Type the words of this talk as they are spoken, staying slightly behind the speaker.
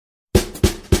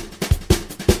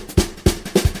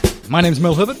My name's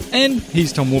Mel Herbert, and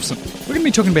he's Tom Wolfson. We're going to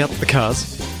be talking about the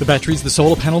cars, the batteries, the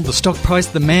solar panel, the stock price,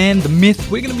 the man, the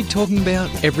myth. We're going to be talking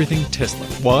about everything Tesla.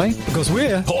 Why? Because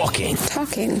we're Talking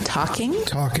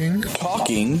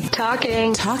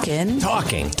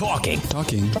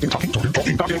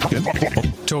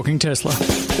Tesla.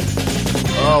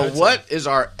 Oh, what is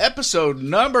our episode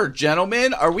number,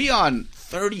 gentlemen? Are we on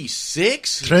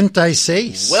 36?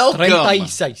 36. Welcome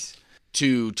 36.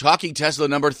 to Talking Tesla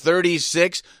number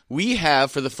 36. We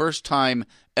have, for the first time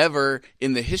ever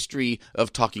in the history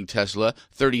of Talking Tesla,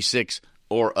 36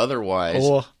 or otherwise,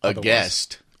 a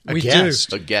guest. A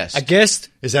guest. A guest. A guest.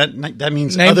 Is that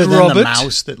means Named other than Robert. the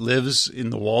mouse that lives in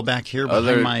the wall back here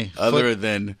behind my foot? Other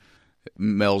than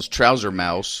Mel's trouser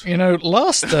mouse. You know,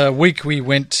 last week we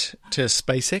went to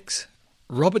SpaceX.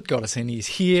 Robert got us in. He's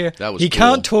here. That was he cool.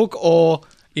 can't talk or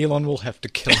Elon will have to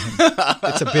kill him.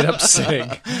 It's a bit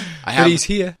upsetting. But he's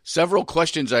here. Several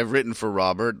questions I've written for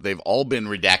Robert. They've all been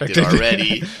redacted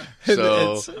already.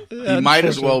 So he might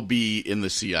as well be in the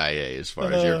CIA as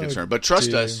far as you're concerned. But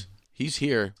trust us, he's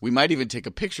here. We might even take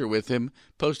a picture with him,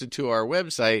 post it to our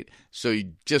website, so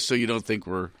you don't think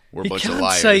we're a bunch of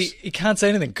liars. He can't say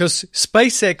anything because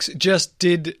SpaceX just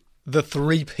did the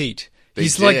three-peat.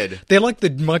 Did. They're like the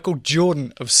Michael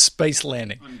Jordan of space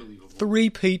landing. Unbelievable.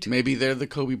 Three-peat. Maybe they're the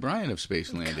Kobe Bryant of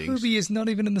space landings. Kobe is not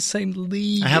even in the same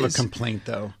league. I have a complaint,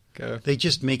 though. Go. They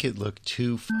just make it look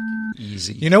too fucking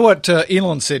easy. You know what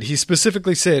Elon said? He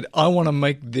specifically said, I want to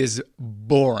make this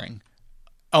boring.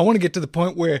 I want to get to the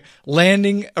point where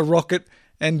landing a rocket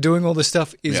and doing all this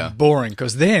stuff is boring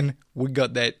because then we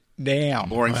got that down.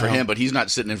 Boring for him, but he's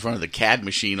not sitting in front of the CAD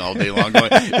machine all day long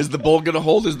going, is the bolt going to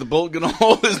hold? Is the bolt going to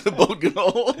hold? Is the bolt going to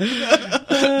hold?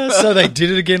 So they did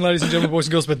it again, ladies and gentlemen, boys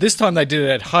and girls, but this time they did it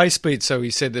at high speed. So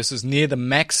he said this is near the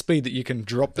max speed that you can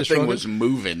drop The this thing rocket. was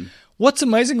moving. What's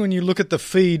amazing when you look at the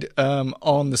feed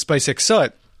on the SpaceX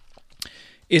site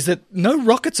is that no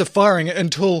rockets are firing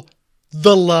until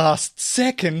the last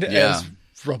second as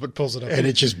Robert pulls it up. And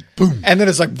it just boom. And then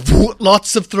it's like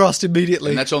lots of thrust immediately.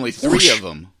 And that's only 3 of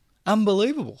them,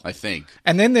 Unbelievable. I think.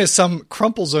 And then there's some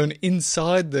crumple zone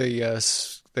inside the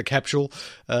capsule,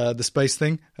 the space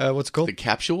thing. What's it called? The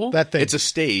capsule? That thing. It's a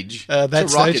stage. That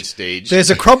it's a rocket stage. There's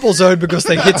a crumple zone because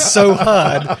they hit so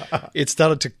hard, it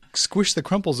started to squish the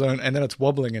crumple zone, and then it's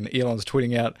wobbling, and Elon's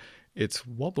tweeting out, it's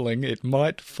wobbling, it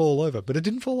might fall over. But it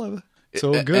didn't fall over. It's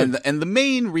all good. And the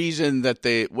main reason that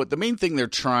the main thing they're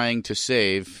trying to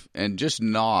save, and just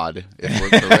nod if we're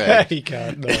correct. He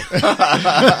can't. No.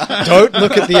 Don't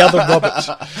look at the other Robert.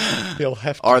 He'll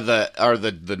have to. Are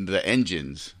the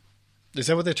engines? Is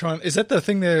that what they're trying? Is that the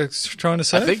thing they're trying to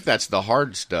save? I think that's the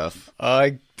hard stuff.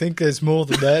 I think there's more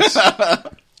than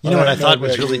that. You know what I thought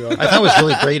was really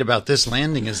great about this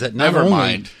landing is that not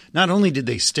only did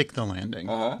they stick the landing,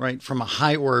 right, from a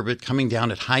high orbit coming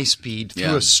down at high speed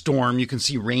through a storm, you can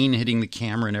see rain hitting the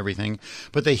camera and everything,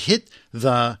 but they hit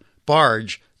the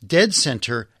barge dead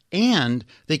center and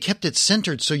they kept it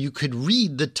centered so you could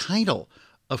read the title,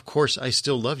 Of Course I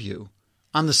Still Love You,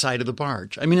 on the side of the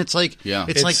barge. I mean, it's like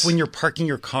like when you're parking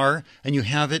your car and you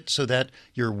have it so that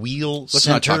your wheel Let's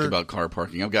not talk about car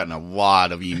parking. I've gotten a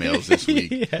lot of emails this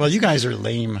week. Well, you guys are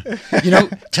lame. You know,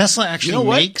 Tesla actually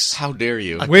makes... How dare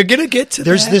you? We're going to get to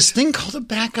There's that. this thing called a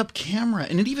backup camera,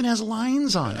 and it even has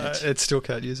lines on it. It still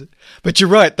can't use it. But you're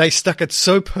right. They stuck it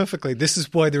so perfectly. This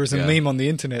is why there is a meme on the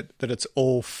internet that it's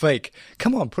all fake.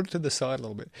 Come on, put it to the side a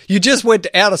little bit. You just went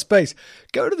to outer space.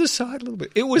 Go to the side a little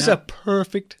bit. It was a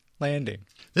perfect landing.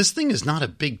 This thing is not a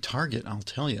big target, I'll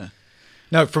tell you.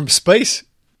 No, from space,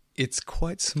 it's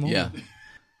quite small. Yeah.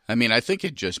 I mean, I think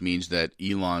it just means that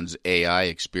Elon's AI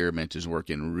experiment is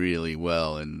working really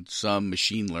well and some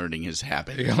machine learning has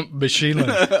happened. Yeah, machine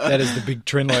learning. That is the big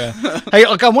trend layer. Hey,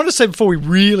 look, I want to say before we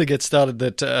really get started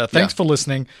that thanks for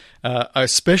listening.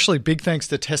 Especially big thanks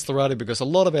to Teslarati because a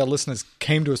lot of our listeners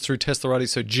came to us through Teslarati.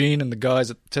 So Gene and the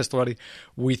guys at Teslarati,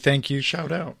 we thank you.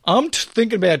 Shout out. I'm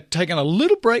thinking about taking a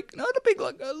little break, not a big,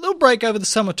 like a little break over the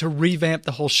summer to revamp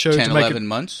the whole show. 10, to make 11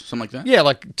 months, something like that? Yeah,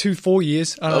 like 2-4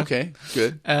 years. I don't know. Okay,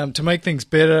 good. To make things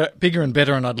better, bigger and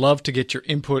better, and I'd love to get your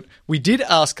input. We did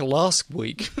ask last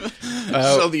week.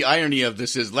 So the irony of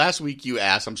this is last week you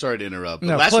asked, I'm sorry to interrupt, but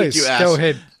No, last please, week you asked, go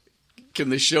ahead. Can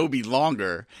the show be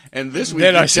longer? And this week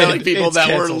Then you're I said telling people it's that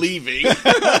canceled. we're leaving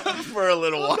for a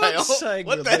little I'm not while. saying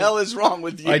What the that. hell is wrong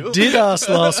with you? I did ask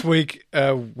last week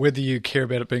whether you care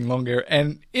about it being longer,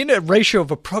 and in a ratio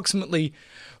of approximately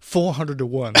 400 to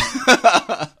 1,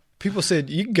 people said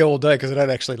you can go all day because I don't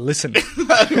actually listen.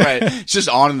 Right. It's just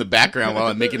on in the background while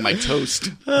I'm making my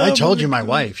toast. I told you my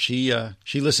wife, she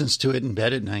listens to it in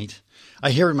bed at night.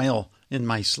 I hear it in my in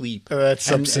my sleep. That's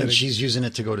upsetting. And she's using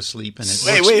it to go to sleep. And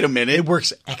wait a minute. It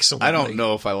works excellently. I don't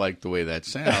know if I like the way that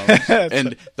sounds.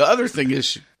 And the other thing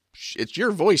is, it's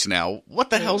your voice now.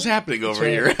 What the hell's happening over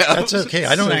here? That's okay.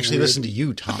 I don't actually listen to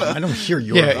you, Tom. I don't hear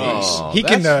your voice. Oh,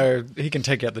 he can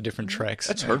take out the different tracks.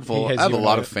 That's hurtful. I have a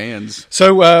lot of fans.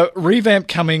 So revamp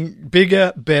coming,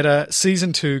 bigger, better.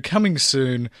 Season 2 coming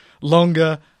soon,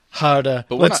 longer, harder.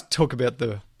 But let's talk about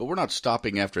the. But we're not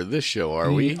stopping after this show,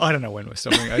 are we? I don't know when we're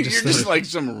stopping. You're just like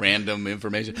some random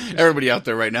information. Everybody out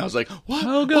there right now is like, what?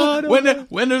 Oh, God.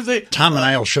 When are they? Tom and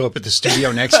I will show up at the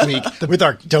studio next week with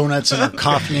our donuts and our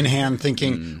coffee in hand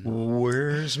thinking,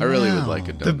 where's Mel? I really would like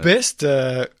a donut. The best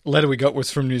letter we got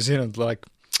was from New Zealand, like,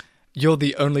 you're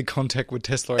the only contact with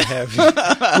Tesla I have.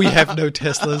 We have no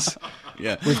Teslas.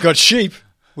 Yeah. We've got sheep.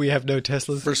 We have no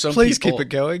Teslas. For some Please people, keep it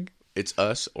going. It's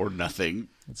us or nothing.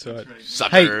 That's right.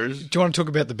 Suckers. Hey, do you want to talk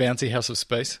about the bouncy house of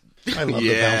space? I love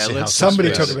the bouncy house.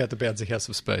 Somebody talk about the bouncy house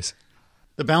of space.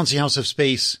 The bouncy house of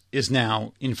space is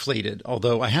now inflated,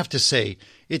 although I have to say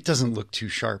it doesn't look too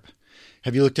sharp.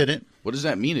 Have you looked at it? What does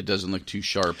that mean? It doesn't look too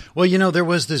sharp. Well, there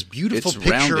was this beautiful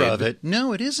picture rounded. of it.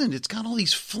 No, it isn't. It's got all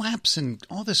these flaps and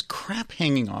all this crap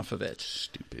hanging off of it.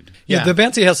 Stupid. Yeah, the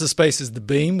bouncy house of space is the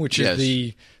beam, which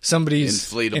is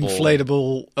somebody's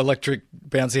inflatable electric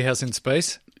bouncy house in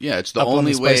space. Yeah, it's the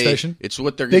only way. Station. It's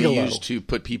what they're going to use to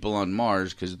put people on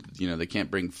Mars because they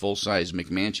can't bring full-size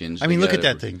McMansions. I mean, look at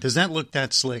that thing. Does that look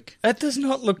that slick? That does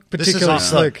not look particularly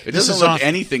slick. It doesn't look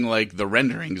anything like the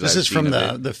renderings. This is from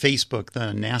the Facebook,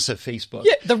 the NASA Facebook.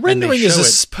 Yeah, the rendering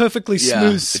is a perfectly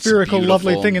smooth, spherical,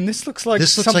 lovely thing, and this looks like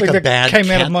something that came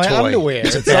out of my underwear.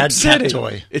 It's a bad cat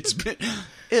toy. It's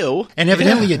ew. And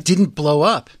evidently, it didn't blow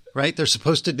up. Right, they were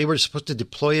supposed to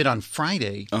deploy it on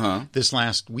Friday this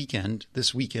weekend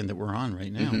that we're on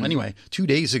right now. Mm-hmm. Anyway, 2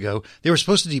 days ago, they were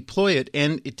supposed to deploy it,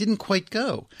 and it didn't quite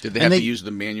go. Did they have to use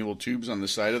the manual tubes on the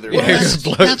side of their? Well,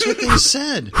 that's what they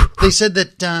said. They said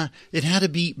that it had to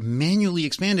be manually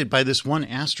expanded by this one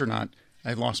astronaut.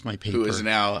 I lost my paper. Who is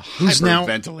now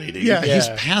hyperventilating. Yeah, he's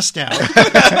passed out.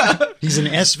 He's an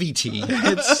SVT.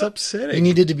 It's upsetting. He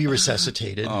needed to be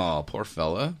resuscitated. Oh, poor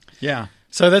fella. Yeah.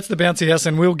 So that's the bouncy house,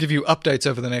 and we'll give you updates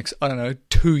over the next,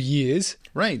 2 years.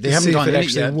 Right. They haven't gone in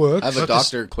it yet. Works. I have a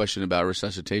doctor question about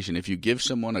resuscitation. If you give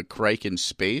someone a crike in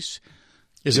space,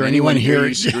 is there anyone hear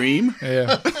you scream?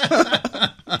 Yeah.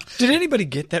 Did anybody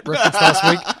get that reference last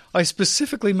week? I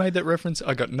specifically made that reference.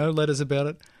 I got no letters about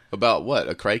it. About what?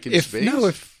 A crike in space? No,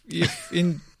 if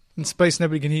in space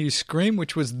nobody can hear you scream,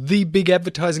 which was the big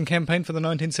advertising campaign for the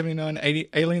 1979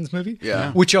 Aliens movie,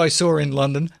 which I saw in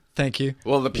London. Thank you.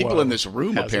 Well, the people in this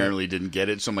room apparently didn't get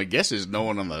it, so my guess is no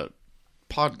one on the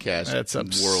podcast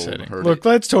world heard Look,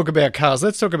 let's talk about cars.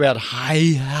 Let's talk about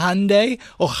Hyundai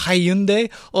or Hyundai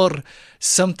or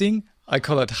something. I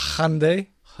call it Hyundai.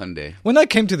 When I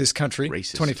came to this country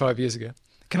 25 years ago,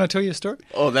 can I tell you a story?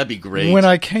 Oh, that'd be great. When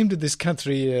I came to this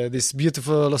country, this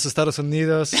beautiful Los Estados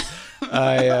Unidos,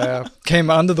 I came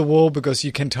under the wall because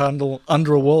you can tunnel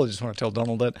under a wall. I just want to tell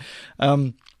Donald that.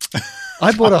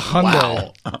 I bought a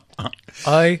Hyundai. Wow.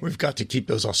 We've got to keep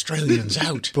those Australians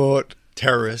out. Bought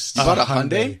terrorists. You bought a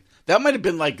Hyundai? That might have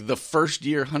been like the first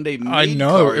year Hyundai made I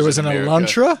know. Cars it was in an America.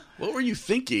 Elantra. What were you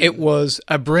thinking? It was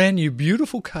a brand new,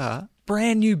 beautiful car.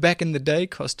 Brand new back in the day.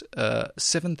 Cost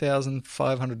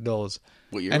 $7,500.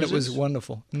 What year and was it was this?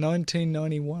 Wonderful.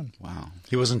 1991. Wow.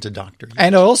 He wasn't a doctor yet.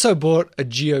 And I also bought a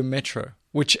Geo Metro,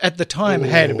 which at the time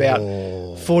had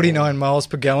about 49 miles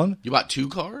per gallon. You bought two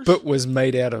cars? But was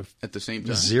made out of... At the same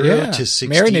time? 0 to 60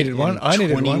 Mary needed one. I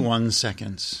needed 21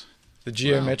 seconds. The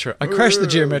Geo Metro. I crashed the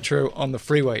Geo Metro on the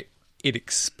freeway. It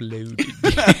exploded.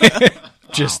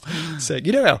 Just saying.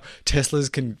 You know how Teslas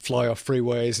can fly off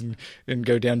freeways and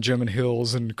go down German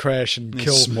hills and crash and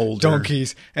kill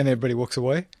donkeys and everybody walks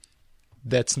away?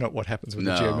 That's not what happens with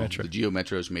the Geo Metro. The Geo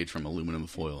Metro is made from aluminum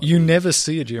foil. You never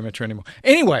see a Geo Metro anymore.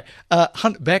 Anyway,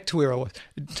 back to where I was.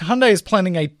 Hyundai is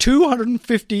planning a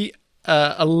 250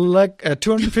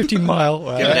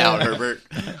 mile... Get it out, Herbert.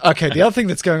 Okay, the other thing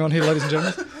that's going on here, ladies and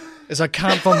gentlemen, is I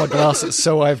can't find my glasses,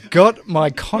 so I've got my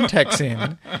contacts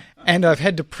in, and I've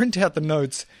had to print out the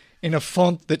notes in a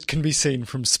font that can be seen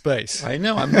from space. I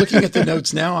know. I'm looking at the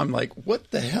notes now. I'm like, what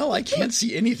the hell? I can't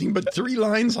see anything but 3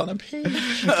 lines on a page.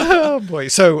 Oh, boy.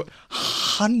 So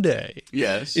Hyundai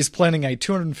is planning a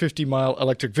 250-mile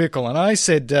electric vehicle. And I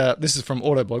said, this is from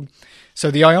Autoblog,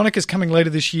 so the Ioniq is coming later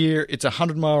this year. It's a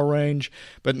 100-mile range.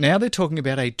 But now they're talking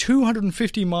about a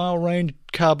 250-mile range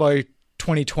car by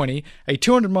 2020, a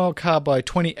 200-mile car by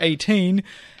 2018,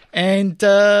 And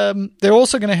they're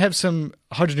also going to have some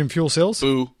hydrogen fuel cells.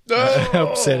 Boo.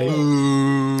 Upsetting.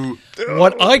 Boo.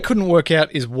 What I couldn't work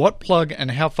out is what plug and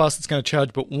how fast it's going to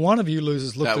charge, but one of you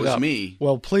losers looked it up. That was me.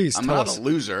 Well, please I'm tell not us. a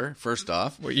loser, first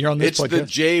off. Well, you're on this It's podcast.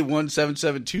 the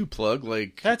J1772 plug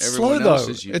like That's everyone slow, else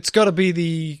though. is using. It's got to be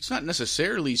the... It's not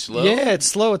necessarily slow. Yeah, it's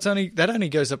slow. That only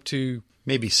goes up to...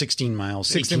 Maybe 16 miles,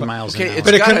 16 18 miles Okay, an hour.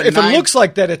 it's But got if a it looks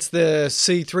like that, it's the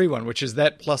C3 one, which is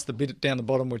that plus the bit down the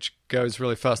bottom, which goes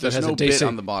really fast. There's that has no a DC. bit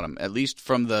on the bottom, at least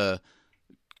from the...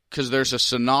 Because there's a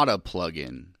Sonata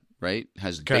plug-in, right?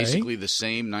 Has basically the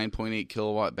same 9.8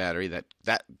 kilowatt battery that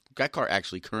car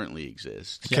actually currently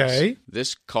exists. Okay. Yes.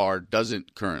 This car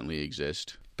doesn't currently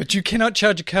exist. But you cannot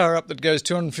charge a car up that goes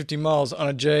 250 miles on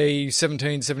a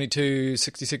J17, 72,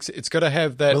 66. It's got to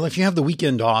have that. Well, if you have the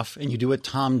weekend off and you do what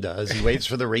Tom does, he waits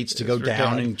for the rates to go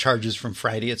down regard. and charges from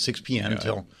Friday at 6 p.m.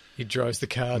 till he drives the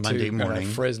car Monday to morning.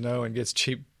 Fresno and gets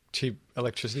cheap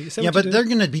electricity. Is that Yeah, what you but do? they're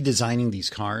going to be designing these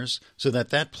cars so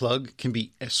that plug can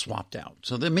be swapped out.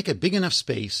 So they make a big enough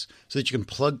space so that you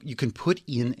can put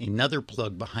in another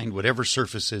plug behind whatever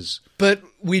surface is. But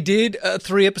we did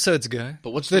 3 episodes ago. But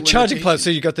what's the the charging plug? limitation? So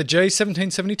you got the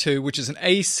J1772, which is an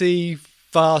AC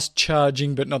fast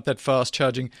charging, but not that fast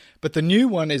charging. But the new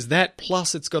one is that,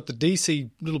 plus it's got the DC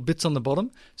little bits on the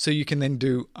bottom, so you can then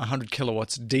do 100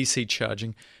 kilowatts DC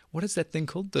charging. What is that thing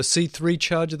called? The C3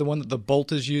 charger, the one that the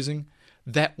Bolt is using?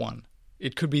 That one.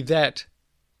 It could be that.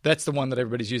 That's the one that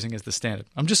everybody's using as the standard.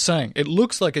 I'm just saying. It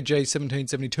looks like a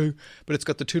J1772, but it's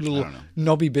got the 2 little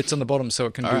knobby bits on the bottom, so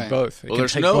it can do both. Well,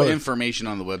 there's no information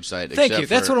on the website. Thank you. Except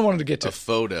That's for what I wanted to get to. A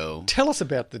photo. Tell us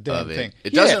about the damn of it. thing.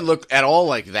 It doesn't look at all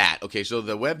like that. Okay, so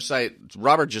the website,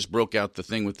 Robert just broke out the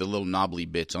thing with the little knobbly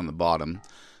bits on the bottom,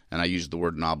 and I used the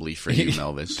word knobbly for you,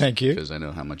 Melvis. Thank you. Because I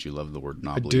know how much you love the word I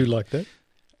knobbly. do like that.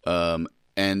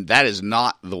 And that is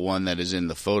not the one that is in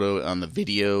the photo on the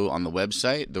video on the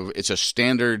website. It's a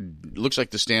standard, looks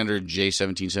like the standard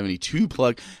J1772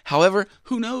 plug. However,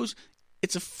 who knows?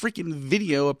 It's a freaking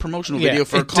video, a promotional video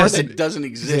for a car that doesn't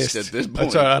exist at this point.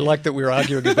 That's right. I like that we're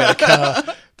arguing about a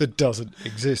car that doesn't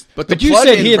exist. But you said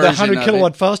plug-in here the version 100 of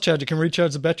kilowatt fast charger can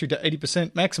recharge the battery to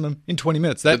 80% maximum in 20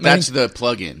 minutes. That's the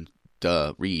plug-in.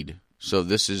 Read. So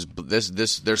this is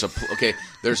there's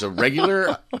a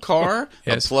regular car,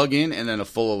 a plug-in, and then a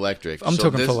full electric. I'm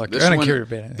talking full electric. I don't care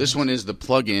about anything. This one is the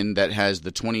plug-in that has the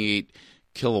 28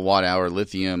 kilowatt hour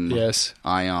lithium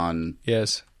ion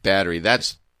battery.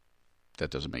 That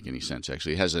doesn't make any sense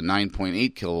actually. It has a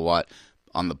 9.8 kilowatt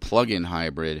on the plug-in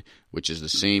hybrid, which is the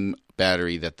same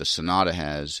battery that the Sonata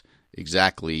has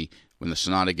exactly when the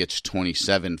Sonata gets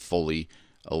 27 fully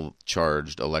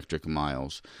charged electric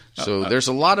miles. So there's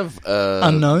a lot of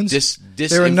unknowns.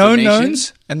 There are known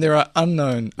knowns and there are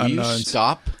unknown unknowns. Will you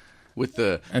stop with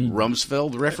the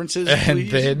Rumsfeld references, and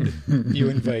please? then you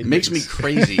invade. Makes me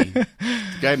crazy. The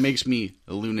guy makes me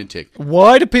a lunatic.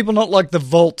 Why do people not like the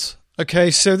Volt?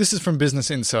 Okay, so this is from Business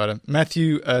Insider.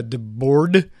 Matthew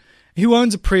DeBoard, who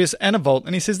owns a Prius and a Volt,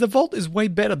 and he says the Volt is way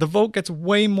better. The Volt gets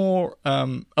way more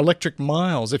electric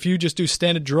miles. If you just do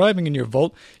standard driving in your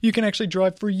Volt, you can actually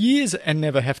drive for years and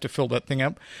never have to fill that thing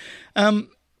up.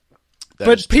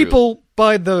 But people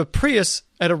buy the Prius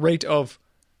at a rate of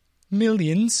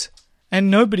millions, and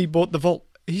nobody bought the Volt.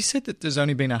 He said that there's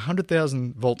only been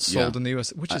 100,000 Volts sold in the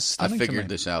US, which is stunning to me. I figured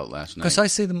this out last night. Because I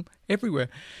see them everywhere.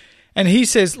 And he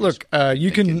says, look,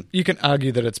 you can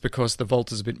argue that it's because the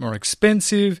Volt is a bit more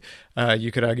expensive.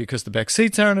 You could argue because the back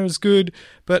seats aren't as good.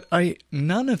 But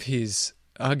none of his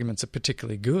arguments are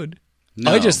particularly good.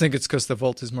 No. I just think it's because the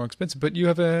Volt is more expensive. But you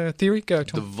have a theory? Go,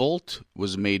 Tom. The Volt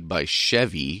was made by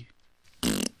Chevy,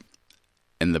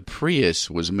 and the Prius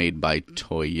was made by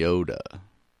Toyota.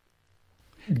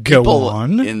 Go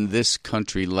on. In this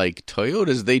country like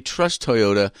Toyotas, they trust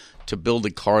Toyota to build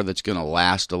a car that's going to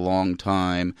last a long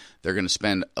time. They're going to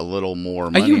spend a little more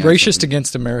money. Are you racist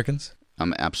against Americans?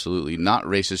 I'm absolutely not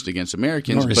racist against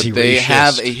Americans, but they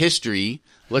have a history.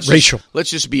 Let's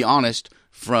just be honest.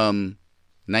 From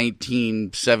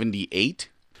 1978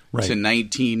 to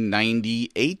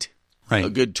 1998. Right. A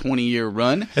good 20-year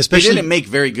run. They didn't make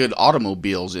very good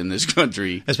automobiles in this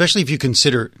country. Especially if you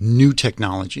consider new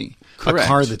technology. Correct. A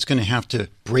car that's going to have to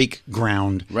break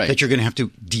ground, that you're going to have to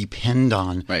depend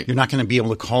on. Right. You're not going to be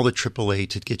able to call the AAA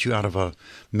to get you out of a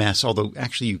mess, although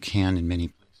actually you can in many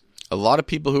places. A lot of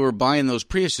people who were buying those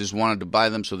Priuses wanted to buy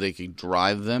them so they could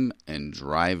drive them and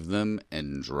drive them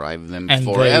and drive them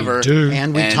forever. They do.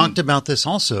 And we talked about this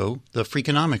also, the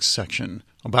Freakonomics section,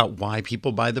 about why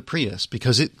people buy the Prius,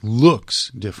 because it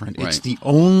looks different. Right. It's the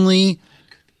only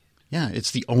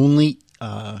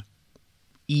EV,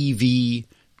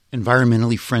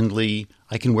 environmentally friendly,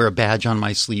 I can wear a badge on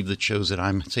my sleeve that shows that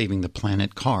I'm saving the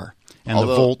planet car. And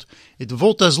the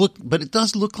Volt does look, but it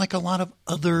does look like a lot of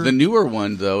other. The newer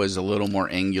one though is a little more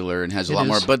angular and has a lot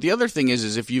more. But the other thing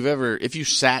is if you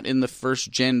sat in the first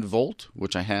gen Volt,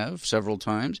 which I have several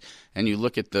times, and you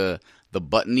look at the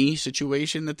buttony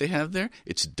situation that they have there,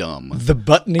 it's dumb. The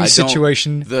buttony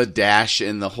situation, the dash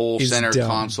and the whole center dumb.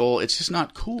 console, it's just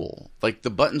not cool. Like the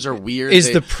buttons are weird.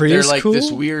 The Prius they're like cool?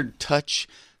 this weird touch.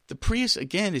 The Prius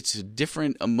again, it's a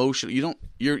different emotion.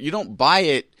 You don't buy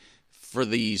it for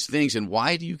these things, and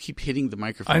why do you keep hitting the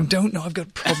microphone? I don't know. I've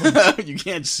got problems. You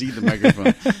can't see the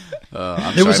microphone.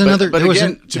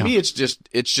 To me, it's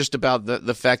just about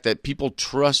the fact that people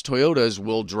trust Toyotas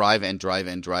will drive and drive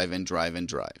and drive and drive and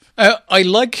drive. I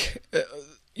like.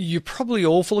 You're probably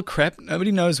all full of crap.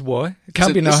 Nobody knows why. It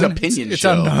can't be known. It's an opinion show. It's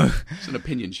unknown. It's an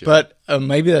opinion show. But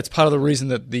maybe that's part of the reason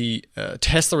that the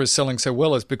Tesla is selling so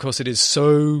well is because it is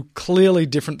so clearly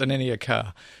different than any other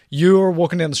car. You're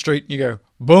walking down the street and you go,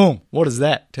 boom, what is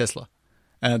that, Tesla?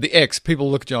 The X,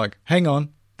 people look at you like, hang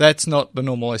on, that's not the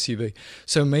normal SUV.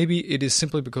 So maybe it is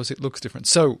simply because it looks different.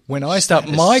 So when I start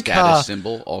my car...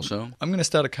 symbol also. I'm going to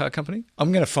start a car company.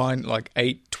 I'm going to find like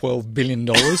 $12 billion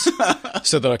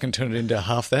so that I can turn it into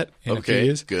half that in a few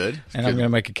years. Good. And I'm going to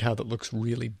make a car that looks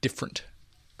really different.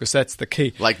 Because that's the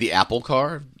key. Like the Apple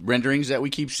car renderings that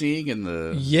we keep seeing in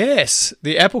the... Yes.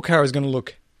 The Apple car is going to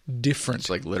look different. It's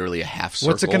like literally a half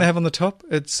circle. What's it going to have on the top?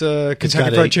 It's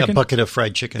Kentucky Fried Chicken. A bucket of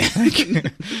fried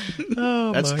chicken.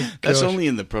 Oh, that's only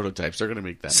in the prototypes. They're going to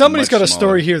make that. Somebody's got a smaller.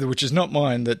 story here, which is not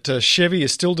mine, that Chevy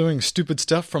is still doing stupid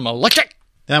stuff from electric.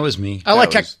 That was me.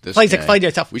 Electric. Please explain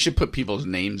yourself. We should put people's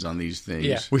names on these things.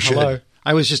 Yeah. We should. Hello.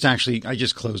 I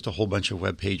just closed a whole bunch of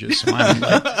web pages, so I'm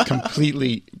like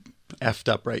completely effed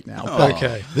up right now. But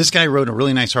okay. This guy wrote a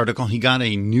really nice article. He got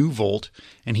a new Volt,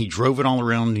 and he drove it all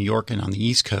around New York and on the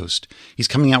East Coast. He's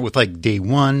coming out with like day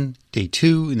 1, day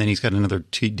 2, and then he's got another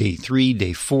day 3,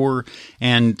 day 4,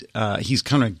 and he's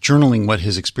kind of journaling what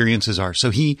his experiences are. So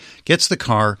he gets the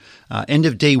car, end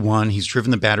of day 1, he's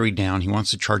driven the battery down, he wants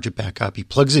to charge it back up, he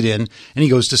plugs it in, and he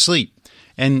goes to sleep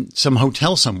in some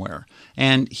hotel somewhere.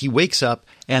 And he wakes up,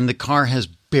 and the car has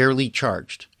barely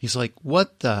charged. He's like,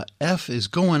 what the F is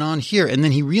going on here? And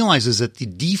then he realizes that the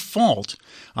default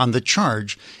on the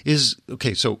charge is,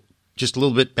 okay, so just a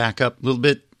little bit back up, a little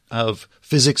bit of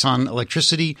physics on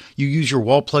electricity. You use your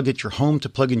wall plug at your home to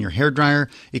plug in your hairdryer.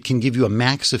 It can give you a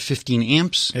max of 15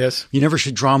 amps. Yes. You never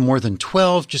should draw more than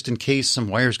 12 just in case some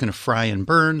wire is going to fry and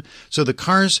burn. So the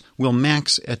cars will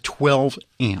max at 12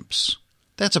 amps.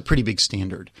 That's a pretty big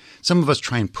standard. Some of us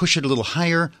try and push it a little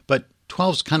higher, but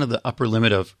 12 is kind of the upper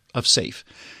limit of safe.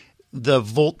 The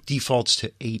Volt defaults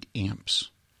to 8 amps.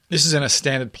 This is in a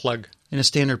standard plug. In a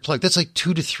standard plug. That's like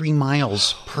 2 to 3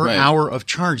 miles per hour of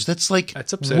charge. That's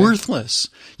worthless.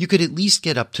 You could at least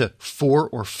get up to 4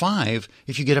 or 5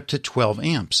 if you get up to 12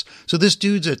 amps. So this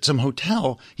dude's at some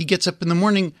hotel. He gets up in the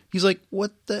morning. He's like,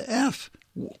 what the F?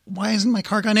 Why hasn't my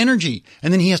car got energy?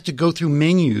 And then he has to go through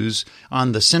menus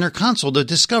on the center console to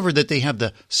discover that they have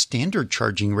the standard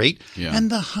charging rate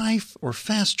and the high or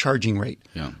fast charging rate.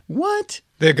 Yeah. What?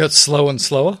 They got slow and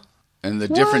slower. And the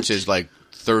difference is like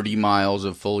 30 miles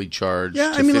of fully charged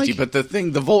to 50. Like, but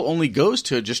the Volt only goes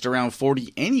to just around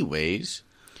 40 anyways.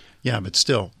 Yeah, but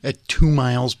still, at 2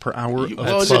 miles per hour of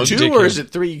well, is plug, it 2 or is it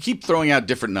 3? You keep throwing out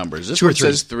different numbers. This one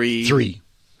says 3. 3.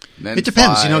 It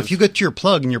depends. 5. If you get to your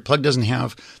plug and your plug doesn't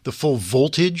have the full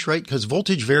voltage, right? Because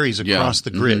voltage varies across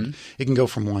the grid. Mm-hmm. It can go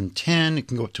from 110, it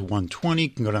can go up to 120,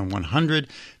 it can go down 100.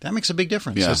 That makes a big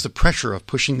difference. Yeah. That's the pressure of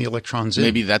pushing the electrons in.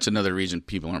 Maybe that's another reason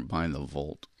people aren't buying the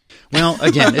Volt. Well,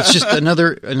 again, it's just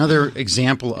another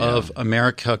example of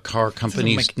America car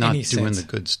companies not doing the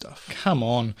good stuff. Come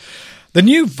on. The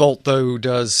new Volt, though,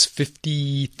 does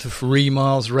 53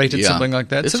 miles rated, something like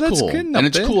that. It's so that's cool. Good and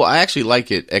it's cool. I actually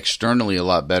like it externally a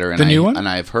lot better. And the new one? And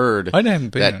I've heard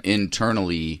that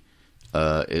internally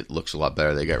it looks a lot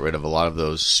better. They got rid of a lot of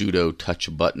those pseudo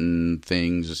touch button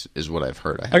things, is what I've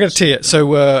heard. I got to tell you,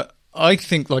 so I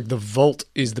think like the Volt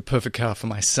is the perfect car for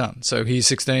my son. So he's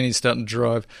 16, he's starting to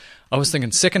drive. I was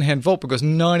thinking second-hand Volt because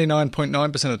 99.9%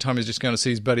 of the time he's just going to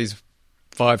see his buddies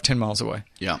 5-10 miles away.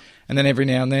 Yeah. And then every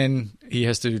now and then he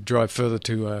has to drive further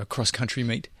to a cross-country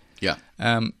meet. Yeah.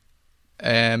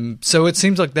 So it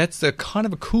seems like that's the kind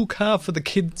of a cool car for the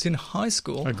kids in high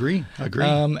school. Agree.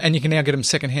 And you can now get them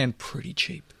second-hand pretty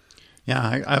cheap.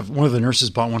 Yeah, I've one of the nurses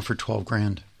bought one for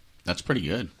 $12,000. That's pretty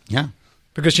good. Yeah.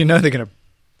 Because you know they're going to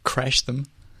crash them.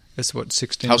 That's what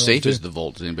 16. How safe is the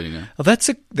Volt? Does anybody know? Well,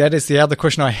 that is the other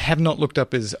question I have not looked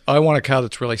up. Is I want a car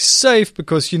that's really safe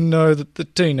because you know that the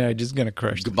teenager is going to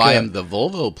crash. You could buy them the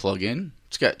Volvo plug-in.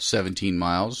 It's got 17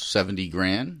 miles,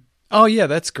 $70,000. Oh, yeah,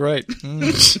 that's great.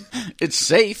 It's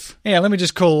safe. Yeah, let me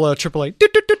just call AAA.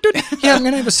 Yeah, I'm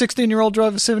going to have a 16-year-old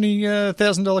drive a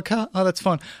 $70,000 car. Oh, that's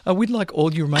fine. We'd like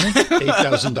all your money.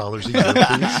 $8,000 a year,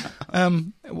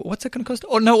 please. What's that going to cost?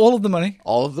 Oh, no, all of the money.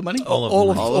 All of the money? All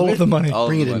of the money.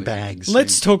 Bring it in bags.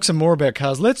 Let's talk some more about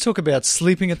cars. Let's talk about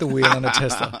sleeping at the wheel on a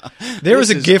Tesla. There is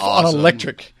a GIF on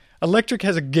electric. Electric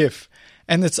has a GIF,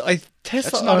 and it's a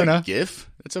Tesla That's not owner. a GIF.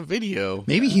 It's a video.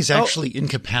 Maybe he's actually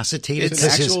incapacitated It's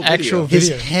because an his actual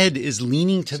video. his head is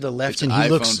leaning to the left, It's and an he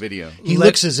iPhone looks video. He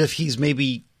looks as if he's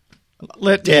maybe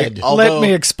dead. Let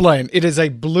me explain. It is a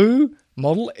blue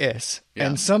Model S, Yeah.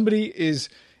 and somebody is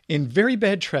in very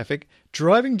bad traffic,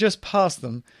 driving just past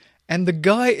them, and the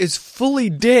guy is fully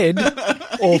dead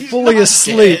or fully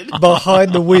asleep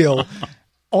behind the wheel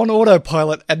on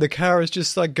autopilot, and the car is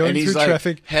just like going And he's through like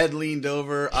traffic. head leaned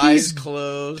over, eyes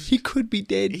closed. He could be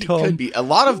dead, He Tom. could be. A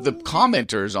lot of the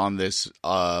commenters on this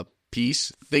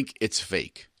piece think it's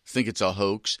fake. Think it's a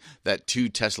hoax that two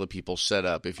Tesla people set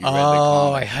up. If you read the Oh,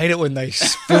 comment. I hate it when they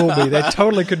fool me. That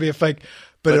totally could be a fake,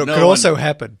 but it no could one- also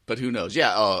happen. But who knows?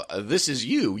 Yeah. This is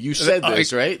you. You said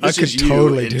this, right? I This could is you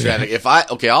totally in do traffic. that.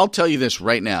 I'll tell you this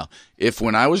right now. If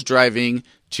when I was driving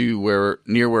to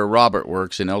near where Robert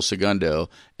works in El Segundo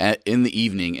in the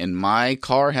evening, and my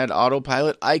car had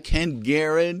autopilot, I can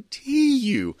guarantee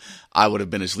you I would have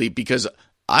been asleep because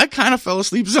I kind of fell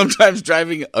asleep sometimes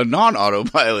driving a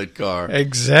non-autopilot car.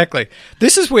 Exactly.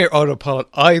 This is where autopilot,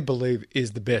 I believe,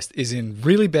 is the best, is in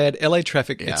really bad LA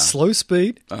traffic Yeah. at slow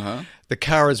speed. The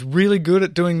car is really good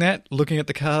at doing that, looking at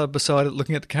the car beside it,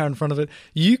 looking at the car in front of it.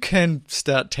 You can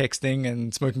start texting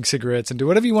and smoking cigarettes and do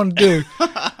whatever you want to do.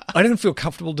 I don't feel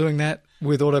comfortable doing that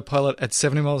with autopilot at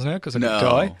 70 miles an hour because I could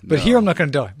die. But here I'm not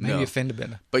going to die. Maybe a fender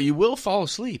bender. But you will fall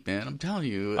asleep, man. I'm telling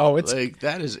you. Oh, it's like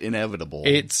that is inevitable.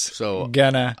 It's so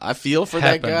gonna I feel for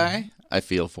happen. that guy. I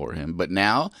feel for him. But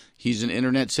now he's an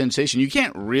internet sensation. You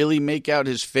can't really make out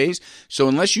his face. So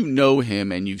unless you know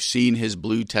him and you've seen his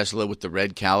blue Tesla with the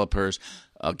red calipers,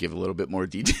 I'll give a little bit more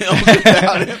details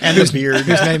about him. And his beard.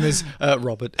 His name is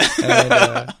Robert.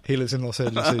 And he lives in Los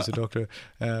Angeles. He's a doctor.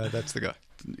 That's the guy.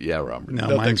 Yeah, Robert.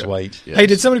 No, mine's white. Yes. Hey,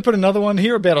 did somebody put another one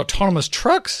here about autonomous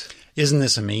trucks? Isn't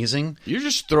this amazing? You're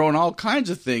just throwing all kinds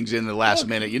of things in the last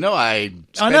minute. You know, I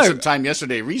spent know. some time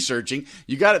yesterday researching.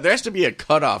 There has to be a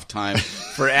cutoff time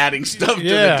for adding stuff to the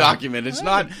Yeah. document. It's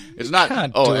not.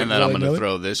 Can't Oh, do it and then I'm going to willy-nilly.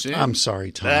 throw this in. I'm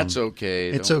sorry, Tom. That's okay.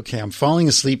 It's Don't- okay. I'm falling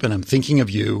asleep and I'm thinking of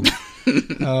you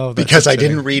Oh, that's because I upsetting.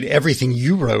 didn't read everything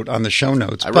you wrote on the show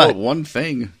notes. I but wrote one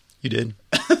thing. You did?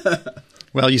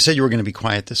 Well, you said you were going to be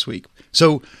quiet this week.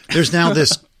 So there's now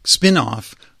this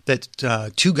spin-off that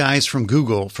two guys from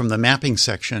Google, from the mapping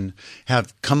section,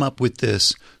 have come up with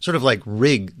this sort of like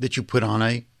rig that you put on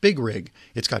a big rig.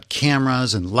 It's got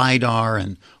cameras and LiDAR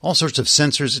and all sorts of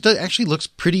sensors. It actually looks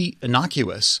pretty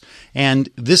innocuous. And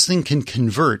this thing can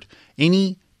convert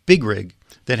any big rig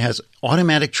that has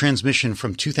automatic transmission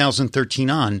from 2013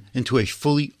 on into a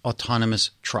fully autonomous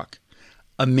truck.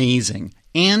 Amazing.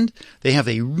 And they have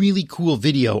a really cool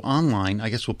video online, I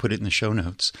guess we'll put it in the show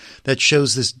notes, that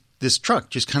shows this truck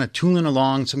just kind of tooling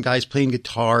along. Some guy's playing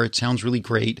guitar. It sounds really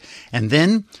great. And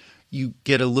then you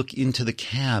get a look into the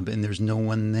cab and there's no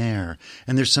one there.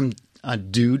 And there's some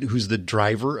dude who's the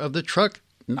driver of the truck,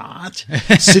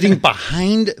 sitting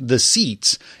behind the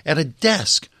seats at a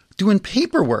desk doing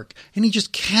paperwork. And he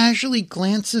just casually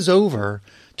glances over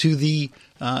to the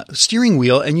steering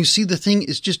wheel, and you see the thing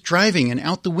is just driving, and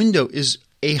out the window is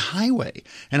a highway.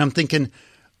 And I'm thinking,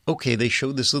 okay, they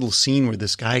showed this little scene where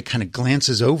this guy kind of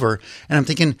glances over, and I'm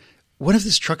thinking, what if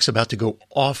this truck's about to go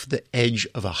off the edge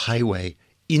of a highway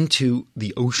into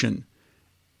the ocean?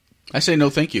 I say no,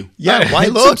 thank you. Yeah, why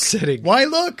It's look? upsetting. Why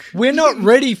look? We're not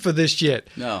ready for this yet.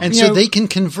 No. And You so know- they can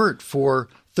convert for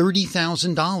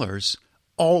 $30,000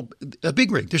 a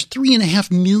big rig. There's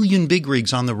 3.5 million big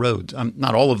rigs on the roads.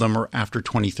 Not all of them are after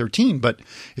 2013, but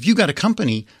if you got a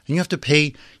company and you have to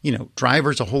pay,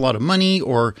 drivers a whole lot of money,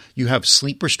 or you have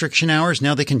sleep restriction hours,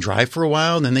 now they can drive for a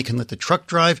while, and then they can let the truck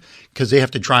drive because they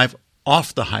have to drive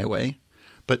off the highway.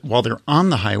 But while they're on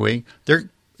the highway, they're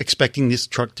expecting this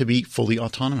truck to be fully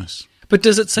autonomous. But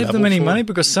does it save them Level any 4. money?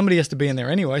 Because somebody has to be in there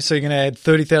anyway, so you're going to add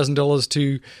 $30,000 to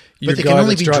your But they guy can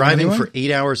only that's be driving anyway? for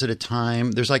 8 hours at a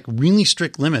time. There's like really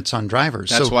strict limits on drivers.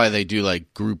 That's so, why they do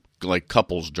like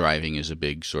couples driving is a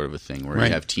big sort of a thing where Right.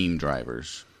 you have team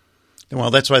drivers.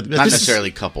 Well, that's why. Not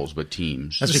necessarily couples, but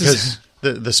teams. That's because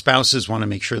the spouses want to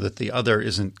make sure that the other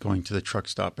isn't going to the truck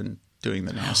stop and doing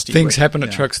the nasty. Things way. happen at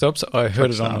Yeah. truck stops. I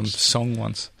heard it on a stops. song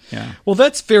once. Yeah. Well,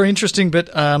 that's very interesting, but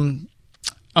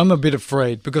I'm a bit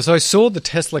afraid because I saw the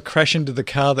Tesla crash into the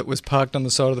car that was parked on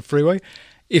the side of the freeway.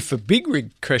 if a big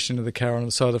rig crashed into the car on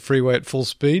the side of the freeway at full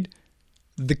speed,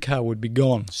 the car would be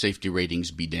gone. Safety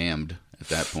ratings be damned at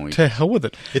that point. To hell with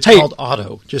it. It's called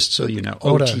Auto, just so you know.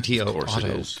 OTTO. Of course it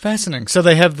is. Fascinating. So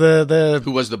they have the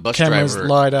Who was the bus cameras, driver?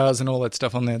 LiDARs, and all that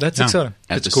stuff on there. That's exciting.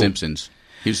 At The Simpsons.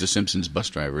 He was the Simpsons bus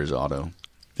driver, is Otto.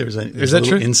 There's is that a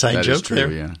true? inside That joke is true,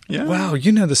 there. yeah. Wow,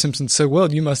 you know The Simpsons so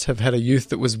well. You must have had a youth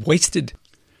that was wasted.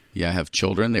 Yeah, I have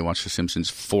children. They watch The Simpsons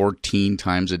 14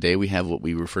 times a day. We have what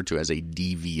we refer to as a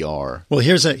DVR. Well,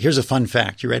 here's a fun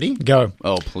fact. You ready? Go.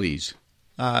 Oh, please.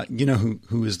 You know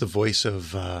who is the voice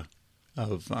of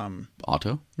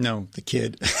Otto? No, the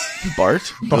kid.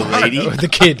 Bart? The lady? The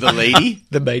kid. The lady?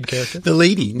 The maid character. The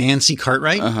lady, Nancy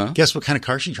Cartwright. Uh-huh. Guess what kind of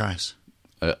car she drives?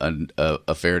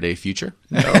 A Faraday Future?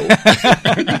 No.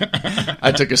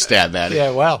 I took a stab at it.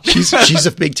 Yeah, wow. She's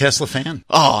a big Tesla fan.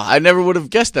 Oh, I never would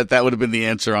have guessed that would have been the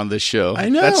answer on this show. I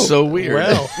know. That's so weird.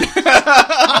 Well.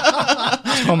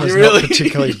 Tom is not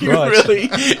particularly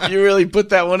bright. You really put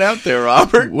that one out there,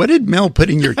 Robert. What did Mel put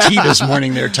in your tea this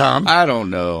morning there, Tom? I don't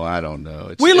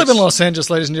know. We live in Los Angeles,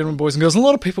 ladies and gentlemen, boys and girls. And a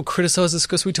lot of people criticize us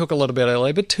because we talk a lot about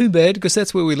LA, but too bad, because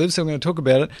that's where we live, so I'm going to talk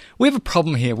about it. We have a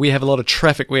problem here. We have a lot of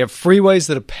traffic. We have freeways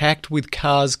that are packed with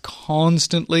cars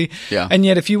constantly. Yeah. And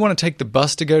yet, if you want to take the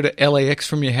bus to go to LAX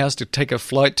from your house to take a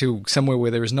flight to somewhere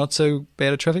where there is not so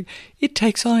bad a traffic, it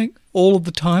takes all of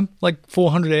the time, like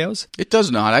 400 hours. It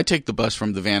does not. I take the bus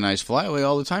from the Van Nuys Flyaway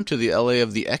all the time to the LA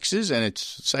of the X's, and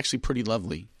it's actually pretty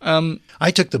lovely.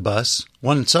 I took the bus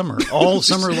one summer, all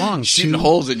summer long. Shooting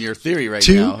holes in your theory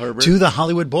now, Herbert. To the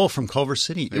Hollywood Bowl from Culver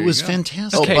City. It was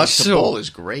fantastic. Oh, Okay, bus to so- bowl is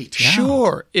great.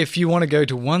 Sure, if you want to go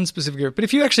to one specific area. But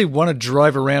if you actually want to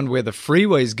drive around where the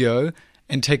freeways go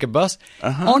and take a bus,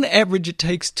 on average it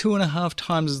takes 2.5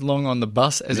 times as long on the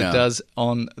bus as it does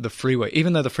on the freeway,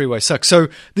 even though the freeway sucks. So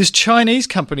this Chinese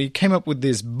company came up with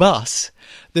this bus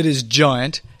that is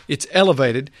giant, it's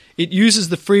elevated, it uses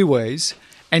the freeways,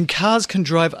 and cars can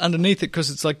drive underneath it because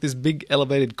it's like this big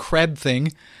elevated crab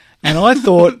thing. And I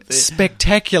thought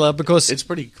spectacular because It's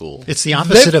pretty cool. It's the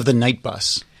opposite of the night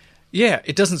bus. yeah,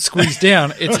 it doesn't squeeze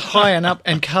down. It's high and up,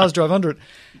 and cars drive under it.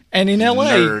 And in LA,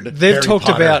 Nerd. they've Harry talked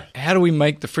Potter. about how do we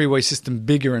make the freeway system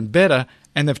bigger and better,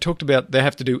 and they've talked about they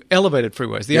have to do elevated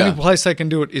freeways. The only place they can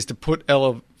do it is to put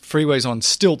freeways on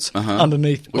stilts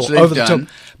underneath Which or they've over the done. top.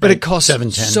 But Right. it costs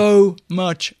 710. so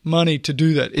much money to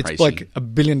do that. It's Pricey. like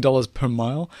 $1 billion per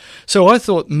mile. So I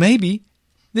thought maybe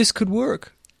this could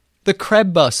work. The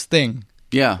crab bus thing.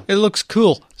 Yeah. It looks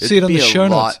cool. See it on the show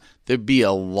notes. There'd be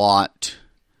a lot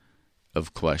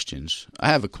of questions. I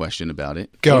have a question about it.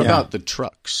 Go. What Yeah. about the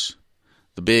trucks?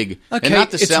 The big, Okay, and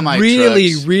not the it's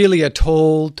semi-trucks. really a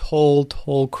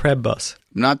tall crab bus.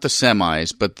 Not the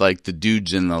semis, but like the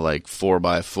dudes in the like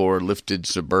 4x4 lifted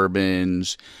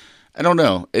Suburbans. I don't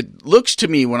know. It looks to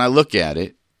me when I look at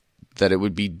it that it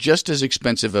would be just as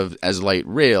expensive as light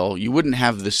rail. You wouldn't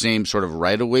have the same sort of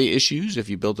right-of-way issues if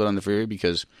you built it on the freeway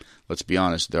because, let's be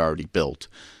honest, they're already built.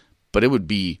 But it would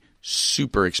be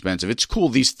super expensive. It's cool.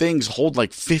 These things hold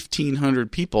like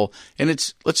 1,500 people, and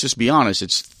let's just be honest,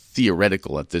 it's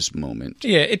theoretical at this moment.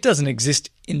 Yeah, it doesn't exist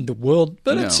in the world,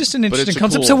 but No, it's just an but interesting it's a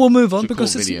concept. cool- So we'll move on it's a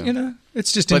because cool it's video.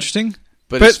 it's just interesting.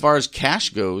 But as far as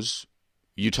cash goes,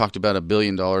 you talked about $1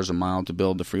 billion a mile to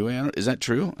build the freeway. Is that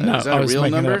true? No, is that I a was real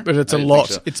making number? that up, but it's I a didn't lot.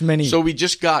 think so. It's many. So we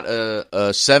just got a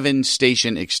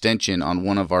 7-station extension on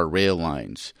one of our rail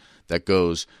lines that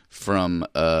goes from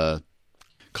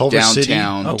Culver City.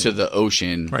 downtown to the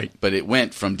ocean. Right. But it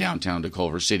went from downtown to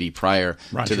Culver City prior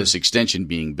Roger. to this extension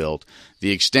being built.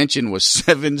 The extension was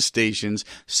 7 stations,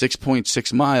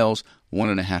 6.6 miles,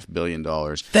 $1.5 billion.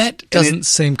 That doesn't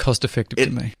seem cost effective to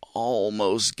me.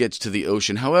 Almost gets to the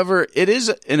ocean. However, it is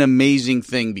an amazing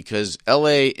thing because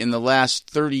LA in the last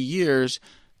 30 years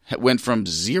went from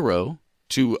 0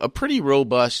 to a pretty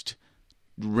robust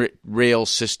rail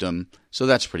system. So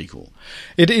that's pretty cool.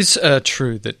 It is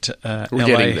true that We're LA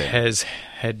getting there. has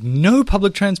had no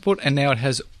public transport, and now it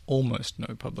has almost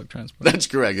no public transport. That's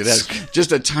correct. It has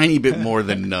just a tiny bit more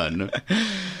than none.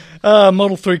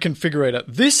 Model 3 configurator.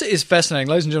 This is fascinating.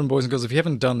 Ladies and gentlemen, boys and girls, if you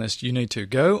haven't done this, you need to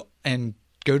go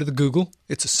to the Google.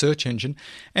 It's a search engine.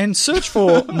 And search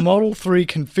for Model 3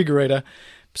 configurator.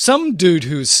 Some dude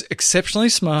who's exceptionally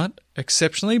smart,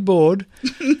 exceptionally bored,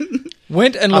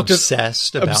 went and looked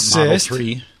Obsessed about Model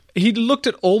 3. He looked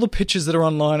at all the pictures that are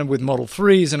online with Model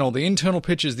 3s and all the internal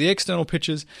pictures, the external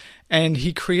pictures, and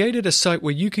he created a site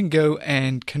where you can go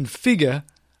and configure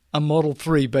a Model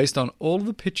 3 based on all of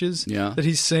the pictures that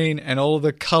he's seen and all of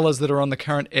the colors that are on the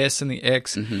current S and the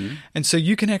X. Mm-hmm. And so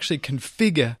you can actually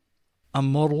configure a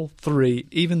Model 3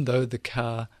 even though the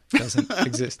car doesn't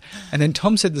exist. And then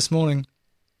Tom said this morning,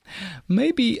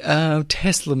 Maybe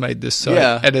Tesla made this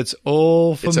site, and it's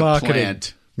all for marketing. A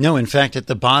plant. No, in fact, at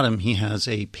the bottom, he has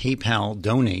a PayPal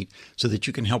donate so that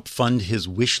you can help fund his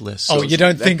wish list. Oh, you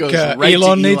don't think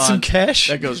Elon needs some cash?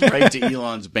 That goes right to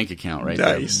Elon's bank account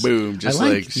nice. There. Boom. Just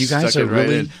you guys stuck are it right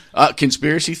really... in.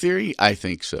 Conspiracy theory? I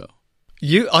think so.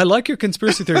 I like your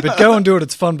conspiracy theory, but go and do it.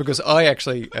 It's fun because I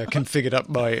actually configured up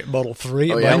my Model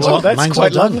 3. Oh, yeah? That's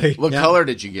quite lovely. What color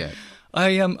did you get?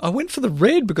 I went for the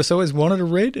red because I always wanted a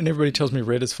red, and everybody tells me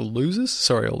red is for losers.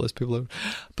 Sorry, all those people.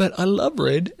 But I love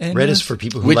red. And red is for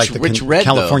people who like the red,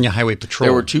 California Highway Patrol.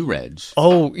 There were 2 reds.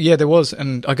 Oh, yeah, there was.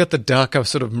 And I got the darker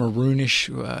sort of maroonish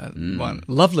one.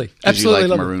 Lovely. Absolutely you like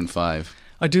lovely. Maroon 5.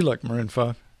 I do like Maroon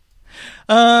 5.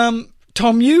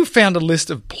 Tom, you found a list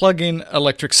of plug-in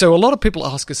electric. So a lot of people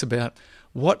ask us about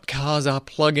what cars are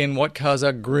plug-in, what cars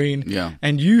are green. Yeah.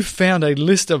 And you found a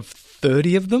list of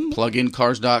 30 of them?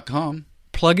 Plugincars.com.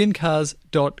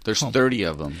 Plugincars.com. There's 30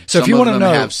 of them. So if you want to know, some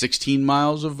of them have 16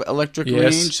 miles of electric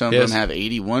range. Some of them have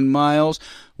 81 miles.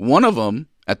 One of them,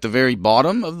 at the very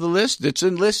bottom of the list, it's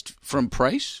a list from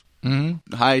price, low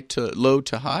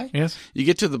to high. Yes. You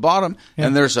get to the bottom,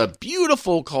 and there's a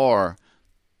beautiful car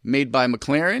made by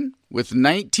McLaren with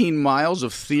 19 miles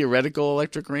of theoretical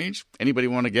electric range. Anybody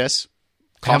want to guess?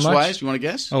 Cost-wise, you want to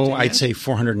guess? Oh, I'd say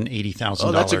 $480,000.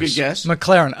 Oh, that's a good guess.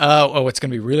 McLaren. Oh, it's going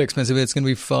to be really expensive. It's going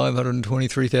to be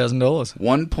 $523,000.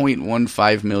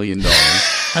 $1.15 million.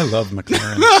 I love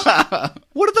McLarens.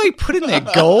 What do they put in there?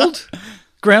 Gold?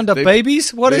 Ground up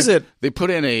babies? What is it? They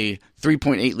put in a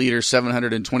 3.8 liter,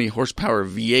 720 horsepower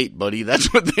V8, buddy.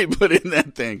 That's what they put in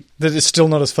that thing. That is still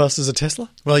not as fast as a Tesla?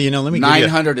 Well, let me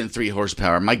 903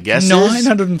 horsepower. My guess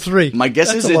 903. My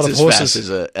guess is it's as fast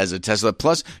as a Tesla.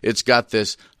 Plus, it's got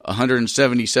this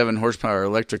 177 horsepower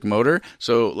electric motor.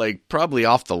 So, probably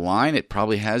off the line, it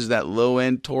probably has that low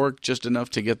end torque just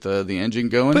enough to get the engine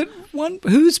going. But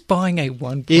who's buying a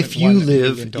 1.1 If you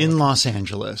live in Los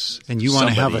Angeles and you want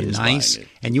to have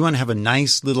a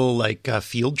nice little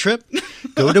field trip,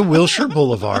 go to Wilshire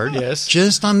Boulevard. Yes.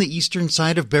 Just on the eastern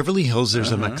side of Beverly Hills,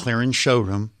 there's a McLaren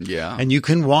showroom. Yeah. And you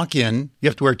can walk in. You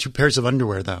have to wear 2 pairs of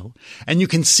underwear, though. And you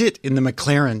can sit in the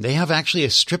McLaren. They have actually a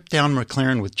stripped-down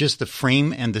McLaren with just the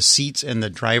frame and the seats and the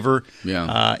driver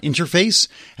interface.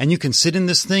 And you can sit in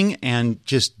this thing and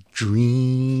just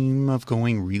dream of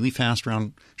going really fast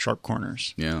around sharp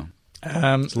corners. Yeah.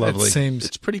 It's lovely.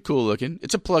 It's pretty cool looking.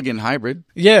 It's a plug-in hybrid.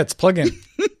 Yeah, it's plug-in.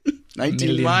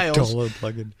 19 miles. $1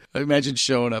 plug-in. Imagine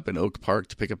showing up in Oak Park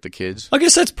to pick up the kids. I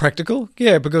guess that's practical.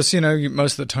 Yeah, because,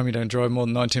 most of the time you don't drive more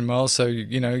than 19 miles, so,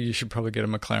 you should probably get a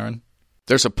McLaren.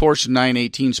 There's a Porsche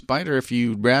 918 Spyder if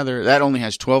you'd rather. That only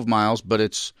has 12 miles, but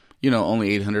it's, only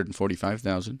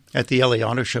 845,000. At the LA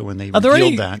Auto Show when they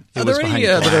revealed that, it was behind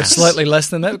glass. That are slightly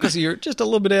less than that because you're just a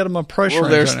little bit out of my price range.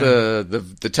 Well, there's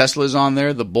the Tesla's on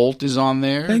there. The Bolt is on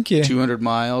there. Thank you. 200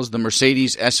 miles. The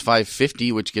Mercedes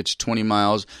S550, which gets 20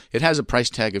 miles. It has a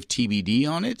price tag of TBD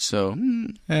on it, so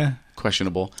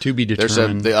questionable. To be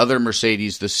determined. There's the other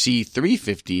Mercedes, the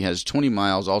C350, has 20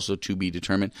 miles, also to be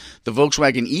determined. The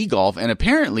Volkswagen e-Golf, and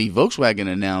apparently Volkswagen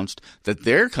announced that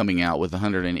they're coming out with a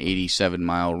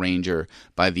 187-mile Ranger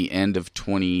by the end of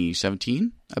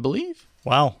 2017, I believe.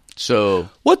 Wow. So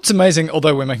what's amazing,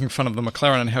 although we're making fun of the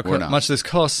McLaren and how much this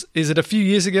costs, is that a few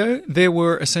years ago there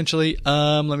were essentially,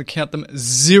 let me count them,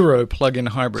 0 plug-in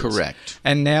hybrids. Correct.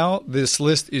 And now this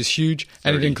list is huge,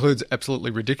 and it includes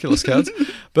absolutely ridiculous cars.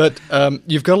 But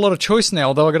you've got a lot of choice now.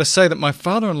 Although I got to say that my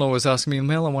father-in-law was asking me,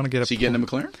 Mel, I want to get a. Is he getting a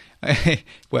McLaren?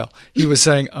 Well, he was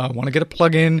saying, I want to get a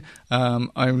plug-in.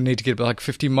 I need to get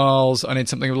 50 miles. I need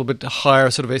something a little bit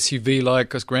higher, sort of SUV-like,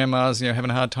 because grandma's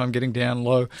having a hard time getting down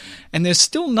low. And there's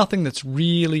still nothing that's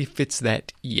really fits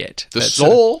that yet. The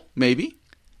Soul, maybe.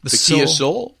 The Soul. Kia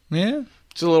Soul. Yeah.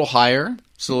 It's a little higher.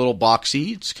 It's a little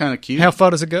boxy. It's kind of cute. How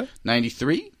far does it go?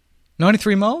 93.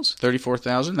 93 miles?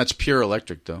 34,000. That's pure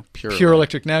electric, though. Pure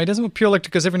electric. Now, he doesn't want pure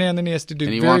electric because every now and then he has to do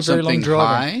very, very long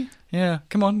driving. High? Yeah.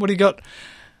 Come on. What do you got?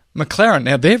 McLaren.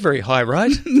 Now, they're very high,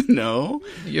 right? No.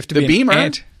 You have to the be Beamer. an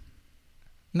ant.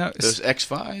 No. There's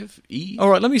X5E. All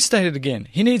right. Let me state it again.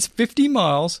 He needs 50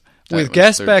 miles with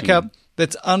gas 13. backup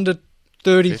that's under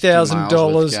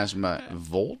 $30,000.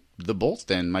 Volt? The Bolt,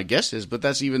 then, my guess is. But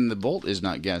that's even the Bolt is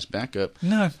not gas backup.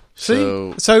 No.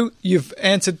 So you've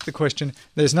answered the question.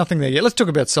 There's nothing there yet. Let's talk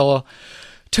about solar.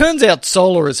 Turns out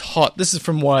solar is hot. This is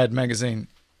from Wired magazine.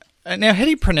 Now, how do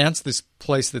you pronounce this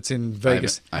place that's in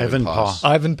Vegas? Ivanpah.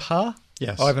 Ivanpah?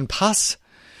 Yes. Ivanpah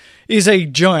is a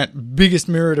giant, biggest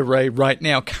mirrored array right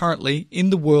now, currently,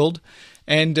 in the world.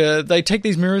 And they take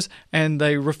these mirrors and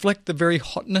they reflect the very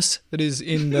hotness that is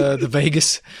in the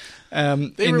Vegas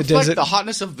They reflect the desert. the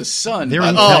hotness of the sun. They're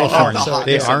in California.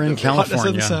 They are in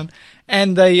California. The sun.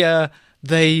 And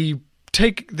they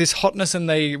take this hotness and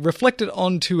they reflect it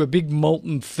onto a big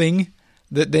molten thing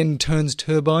that then turns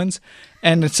turbines.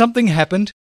 And something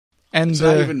happened. And it's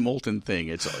not even molten thing.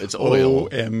 It's oil.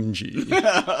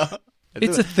 OMG.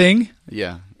 It's a thing.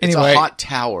 Yeah. It's anyway, a hot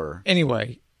tower.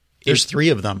 Anyway. There's 3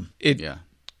 of them. It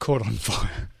caught on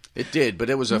fire. It did, but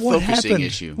it was a What focusing happened?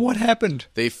 issue. What happened?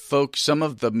 They some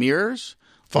of the mirrors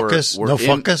Focus? were No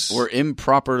focus? were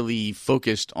improperly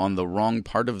focused on the wrong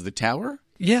part of the tower.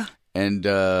 Yeah. And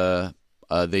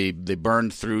they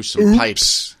burned through some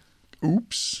pipes.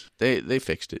 Oops. They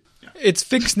fixed it. It's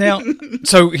fixed now.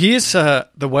 So here's the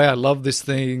way I love this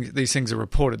thing. These things are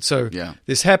reported. So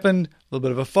this happened, a little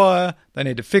bit of a fire. They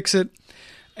need to fix it.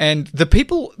 And the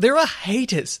people, there are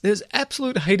haters. There's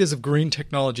absolute haters of green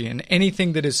technology and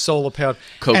anything that is solar powered.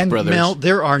 Koch brothers. Mel,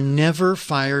 there are never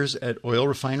fires at oil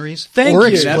refineries Thank or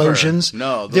you. explosions. Never.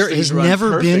 No, those there things has run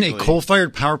never been a perfectly.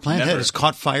 coal-fired power plant Never. that has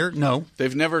caught fire. No.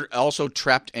 They've never also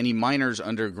trapped any miners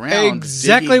underground.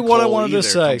 Exactly digging what I coal wanted to either.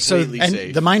 say. So- Completely And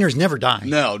safe. the miners never die.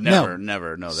 No, never. No,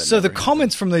 that So never the happened.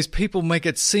 comments from these people make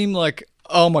it seem like,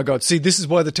 oh my God, see, this is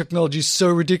why the technology is so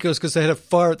ridiculous because they had a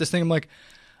fire at this thing. I'm like,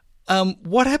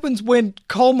 what happens when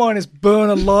coal miners burn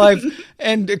alive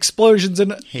and explosions and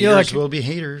you're Haters like, will be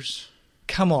haters.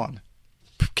 come on,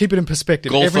 keep it in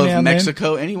perspective. Gulf Every now of and then,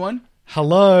 Mexico, anyone?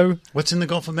 hello. What's in the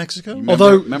Gulf of Mexico?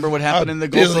 Remember what happened in the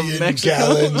Gulf of Mexico?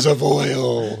 gallons of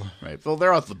oil. Right. Well,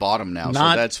 they're off the bottom now,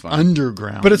 Not so that's fine.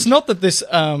 underground. But it's not that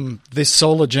this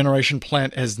solar generation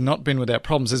plant has not been without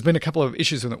problems. There's been a couple of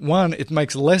issues with it. One, it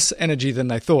makes less energy than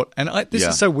they thought. And this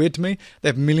is so weird to me. They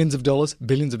have millions of dollars,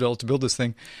 billions of dollars to build this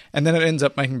thing. And then it ends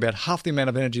up making about half the amount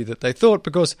of energy that they thought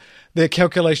because their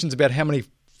calculations about how many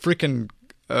freaking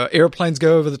airplanes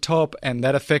go over the top and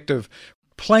that effect of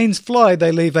planes fly,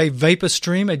 they leave a vapor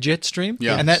stream, a jet stream,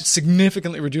 and that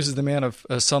significantly reduces the amount of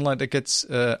sunlight that gets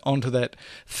onto that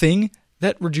thing.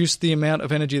 That reduced the amount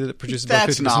of energy that it produces by 50%.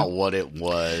 That's not what it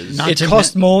was. It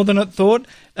cost more than it thought.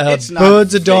 It's not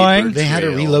Birds are vapor dying. They had to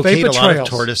trail. relocate Vapor a lot trails. of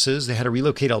tortoises. They had to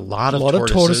relocate a lot of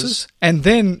tortoises. And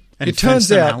then And it turns fence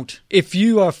them out, out. if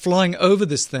you are flying over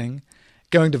this thing,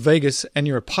 going to Vegas, and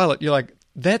you're a pilot, you're like,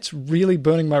 that's really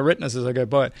burning my retinas as I go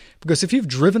by it. Because if you've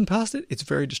driven past it, it's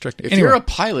very distracting. If you're a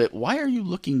pilot, why are you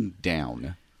looking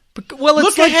down? Well, it's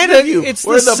Look like ahead of you, it's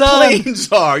where the sun.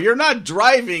 planes are. You're not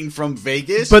driving from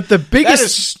Vegas. But the biggest that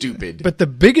is stupid. But the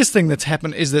biggest thing that's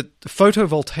happened is that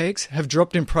photovoltaics have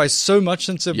dropped in price so much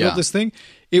since they've built this thing.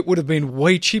 It would have been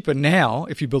way cheaper now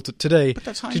if you built it today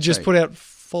that's to just hindsight. put out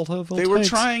photovoltaics. They were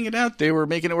trying it out. They were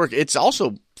making it work. It's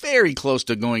also very close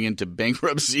to going into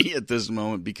bankruptcy at this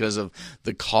moment because of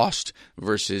the cost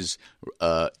versus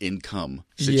income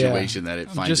situation that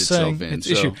it finds itself in. It's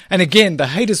issue. And again, the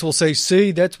haters will say,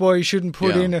 see, that's why you shouldn't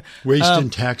put in wasting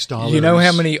tax dollars. You know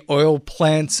how many oil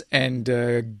plants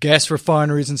and gas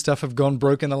refineries and stuff have gone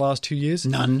broke in the last 2 years?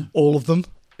 None. All of them.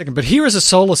 But here is a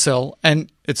solar cell,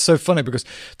 and it's so funny because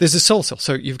there's a solar cell.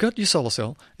 So you've got your solar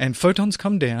cell, and photons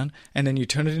come down, and then you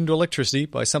turn it into electricity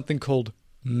by something called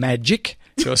magic.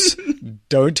 Just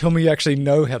don't tell me you actually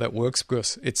know how that works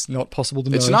because it's not possible to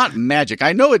know. It's not magic.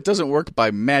 I know it doesn't work by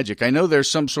magic. I know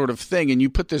there's some sort of thing, and you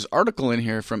put this article in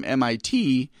here from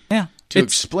MIT to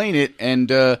explain it,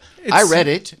 and I read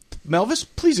it. Melvis,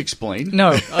 please explain.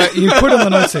 No, you put on the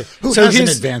notes here. Who has an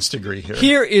advanced degree here?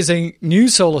 Here is a new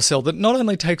solar cell that not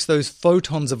only takes those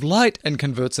photons of light and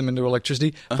converts them into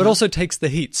electricity, but also takes the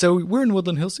heat. So we're in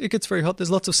Woodland Hills. It gets very hot. There's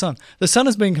lots of sun. The sun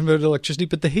is being converted to electricity,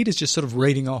 but the heat is just sort of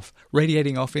radiating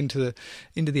off into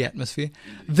the atmosphere.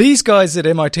 These guys at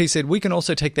MIT said we can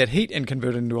also take that heat and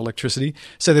convert it into electricity.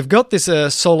 So they've got this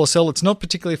solar cell. It's not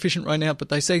particularly efficient right now, but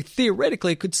they say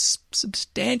theoretically it could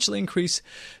substantially increase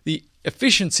the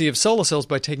efficiency of solar cells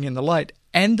by taking in the light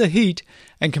and the heat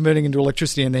and converting into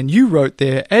electricity. And then you wrote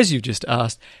there, as you just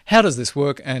asked, how does this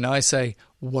work? And I say,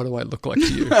 what do I look like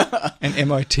to you? An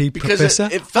MIT professor?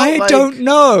 I don't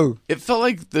know. It felt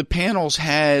like the panels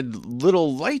had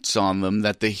little lights on them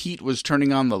that the heat was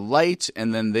turning on the lights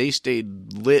and then they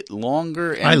stayed lit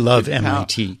longer. And I love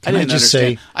MIT. Can I just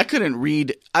say? I couldn't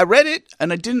read. I read it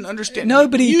and I didn't understand.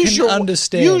 Nobody can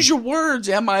understand. Use your words,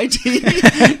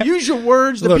 MIT. Use your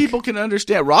words that people can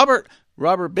understand. Robert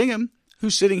Bingham,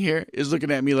 who's sitting here, is looking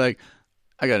at me like,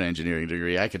 I got an engineering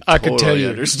degree. I could tell you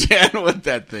understand what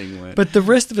that thing went. But the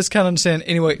rest of us can't understand.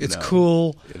 Anyway, it's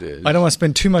cool. It is. I don't want to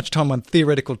spend too much time on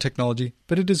theoretical technology,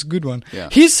 but it is a good one. Yeah.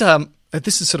 Here's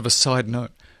this is sort of a side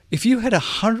note. If you had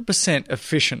 100%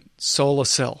 efficient solar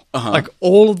cell, like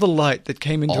all of the light that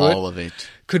came into all of it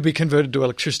could be converted to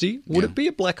electricity, would it be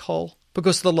a black hole?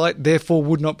 because the light therefore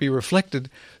would not be reflected,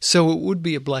 so it would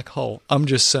be a black hole. I'm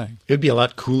just saying. It would be a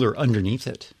lot cooler underneath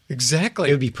it. Exactly.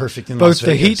 It would be perfect in Las Vegas. Both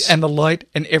the heat and the light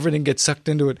and everything gets sucked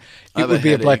into it. It would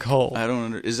be a black hole.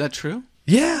 Is that true?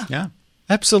 Yeah. Yeah.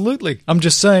 Absolutely. I'm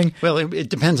just saying. Well, it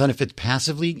depends on if it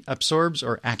passively absorbs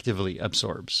or actively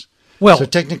absorbs. Well, so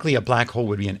technically a black hole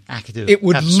would be an active It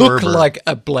would absorber. look like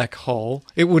a black hole.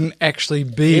 It wouldn't actually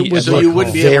be It would a So black you hole.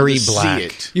 wouldn't be Very able to black. see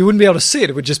it. You wouldn't be able to see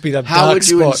it. It would just be that How dark would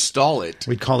you spot. install it?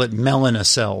 We'd call it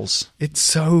melanocells. It's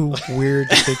so weird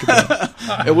to think about.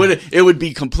 It would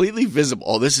be completely visible.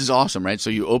 Oh, this is awesome, right? So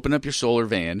you open up your solar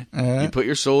van, you put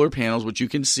your solar panels, which you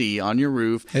can see on your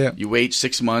roof. Yeah. You wait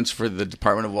 6 months for the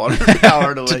Department of Water and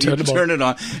Power to let you turn it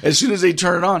on. As soon as they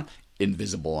turn it on,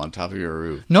 invisible on top of your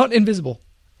roof. Not invisible.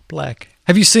 Black.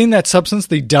 Have you seen that substance,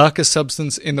 the darkest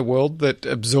substance in the world that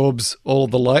absorbs all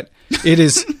of the light? It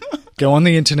is, go on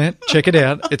the internet, check it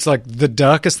out. It's like the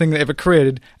darkest thing they ever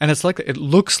created. And it's like, it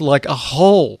looks like a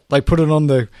hole. They put it on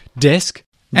the desk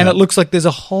and it looks like there's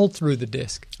a hole through the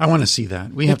desk. I want to see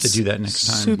that. We have to do that next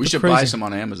time. super We should crazy. buy some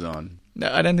on Amazon.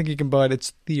 No, I don't think you can buy it.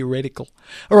 It's theoretical.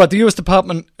 All right, the U.S.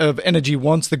 Department of Energy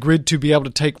wants the grid to be able to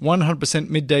take 100%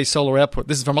 midday solar output.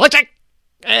 This is from Electric.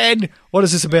 And what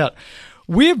is this about?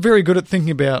 We're very good at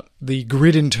thinking about the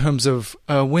grid in terms of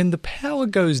when the power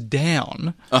goes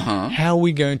down, how are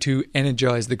we going to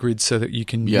energize the grid so that you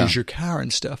can use your car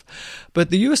and stuff? But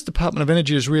the U.S. Department of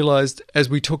Energy has realized, as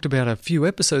we talked about a few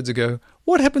episodes ago,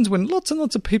 what happens when lots and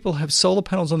lots of people have solar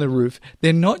panels on their roof,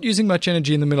 they're not using much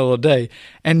energy in the middle of the day,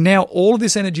 and now all of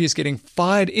this energy is getting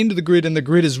fired into the grid and the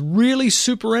grid is really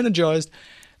super energized.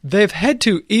 They've had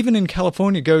to, even in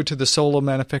California, go to the solar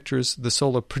manufacturers, the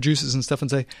solar producers and stuff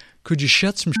and say, could you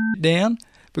shut some shit down?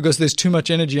 Because there's too much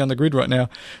energy on the grid right now.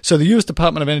 So the U.S.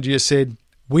 Department of Energy has said,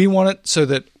 we want it so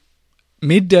that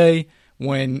midday,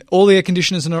 when all the air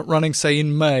conditioners are not running, say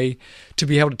in May, to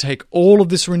be able to take all of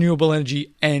this renewable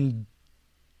energy and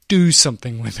do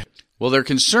something with it. Well, their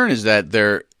concern is that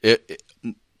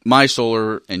my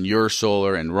solar and your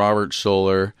solar and Robert's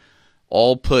solar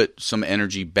all put some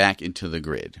energy back into the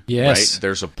grid. Yes. Right?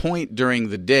 There's a point during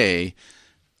the day,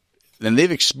 and they've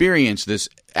experienced this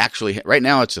actually. Right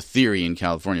now it's a theory in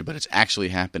California, but it's actually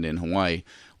happened in Hawaii,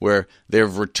 where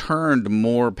they've returned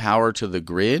more power to the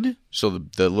grid. So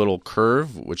the little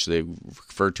curve, which they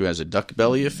refer to as a duck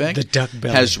belly effect, The duck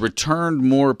belly. has returned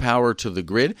more power to the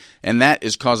grid, and that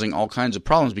is causing all kinds of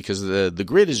problems because the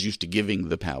grid is used to giving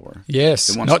the power. Yes,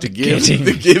 It wants not to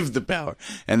give the power.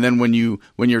 And then when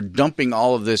you're dumping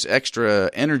all of this extra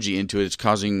energy into it, it's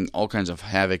causing all kinds of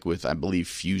havoc with, I believe,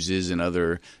 fuses and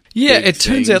other big it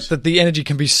turns things. out that the energy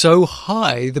can be so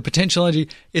high, the potential energy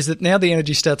is that now the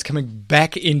energy starts coming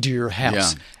back into your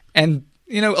house. Yeah. And,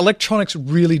 electronics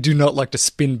really do not like to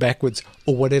spin backwards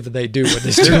or whatever they do when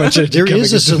there's too much energy There coming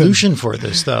is a into them. solution for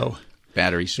this, though.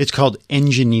 batteries. It's called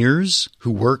engineers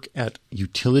who work at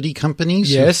utility companies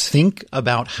Yes. who think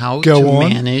about how Go to on.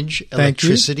 manage Thank you.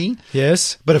 electricity.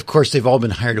 Yes. But of course, they've all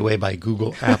been hired away by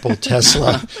Google, Apple,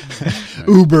 Tesla,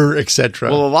 Uber,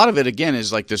 etc. Well, a lot of it, again,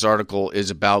 is like this article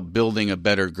is about building a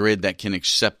better grid that can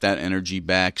accept that energy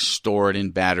back, store it in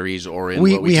batteries or in what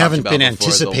we we talked haven't about been before, the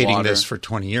anticipating water. this for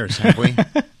 20 years, have we?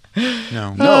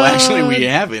 No. No, actually, we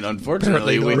haven't,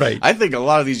 unfortunately. Right. I think a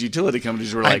lot of these utility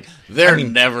companies were like, they're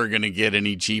never going to get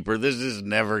any cheaper. This is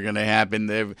never going to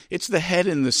happen. It's the head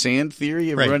in the sand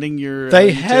theory of Right. running your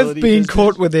They have utility been business.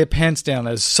 caught with their pants down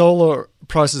as solar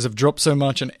prices have dropped so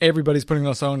much and everybody's putting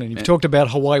this on. And you've talked about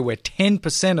Hawaii where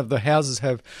 10% of the houses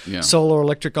have solar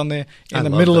electric on there. In the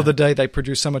love middle of that. the day, they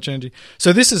produce so much energy.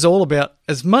 So this is all about,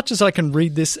 as much as I can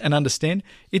read this and understand,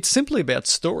 it's simply about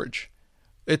storage.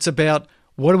 It's about,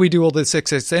 what do we do all this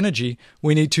excess energy?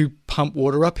 We need to pump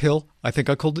water uphill. I think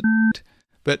I called it,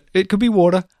 but it could be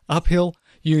water uphill.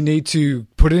 You need to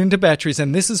put it into batteries.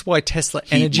 And this is why Tesla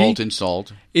Heat, Energy molten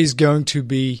salt. is going to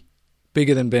be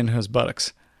bigger than Ben-Hur's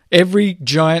buttocks. Every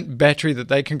giant battery that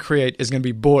they can create is going to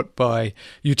be bought by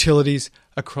utilities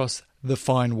across the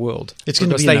fine world. It's going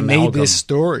to because be an they need amalgam. this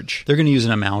storage. They're going to use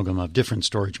an amalgam of different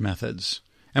storage methods.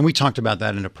 And we talked about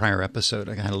that in a prior episode.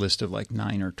 I had a list of like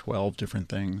 9 or 12 different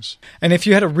things. And if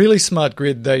you had a really smart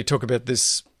grid, they talk about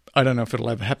this. I don't know if it'll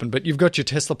ever happen, but you've got your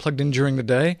Tesla plugged in during the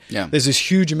day. Yeah. There's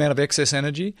this huge amount of excess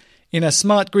energy. In a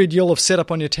smart grid, you'll have set up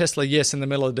on your Tesla, yes, in the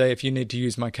middle of the day, if you need to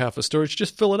use my car for storage,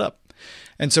 just fill it up.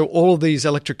 And so all of these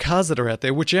electric cars that are out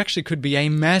there, which actually could be a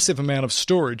massive amount of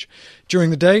storage, during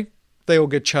the day, they all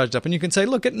get charged up. And you can say,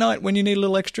 look, at night when you need a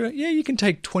little extra, yeah, you can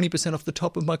take 20% off the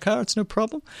top of my car. It's no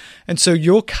problem. And so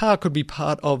your car could be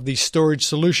part of the storage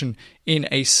solution in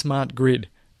a smart grid.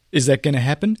 Is that going to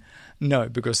happen? No,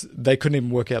 because they couldn't even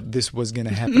work out this was going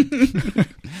to happen.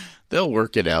 They'll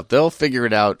work it out. They'll figure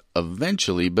it out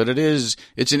eventually, but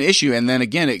it's an issue. And then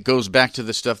again, it goes back to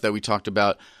the stuff that we talked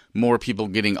about, more people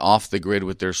getting off the grid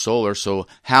with their solar. So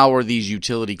how are these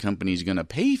utility companies going to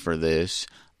pay for this?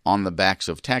 On the backs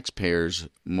of taxpayers,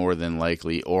 more than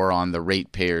likely, or on the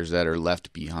ratepayers that are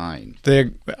left behind.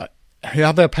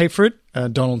 How they'll pay for it?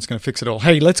 Donald's going to fix it all.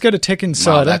 Hey, let's go to Tech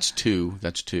Insider. Wow, that's two.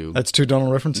 That's two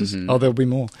Donald references? Mm-hmm. Oh, there'll be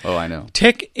more. Oh, I know.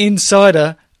 Tech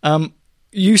Insider,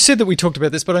 you said that we talked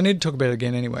about this, but I need to talk about it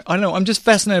again anyway. I don't know. I'm just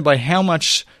fascinated by how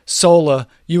much solar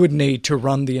you would need to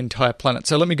run the entire planet.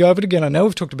 So let me go over it again. I know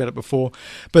we've talked about it before,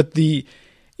 but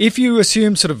if you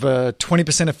assume sort of a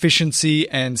 20% efficiency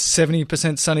and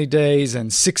 70% sunny days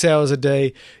and 6 hours a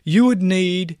day, you would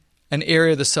need an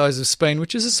area the size of Spain,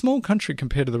 which is a small country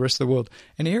compared to the rest of the world,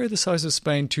 an area the size of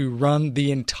Spain to run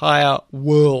the entire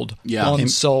world on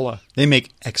solar. They make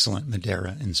excellent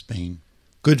Madeira in Spain.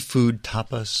 Good food,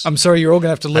 tapas. I'm sorry, you're all going to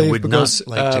have to leave because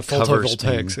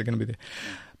photovoltaics are going to be there.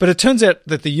 But it turns out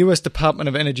that the U.S. Department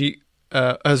of Energy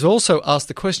has also asked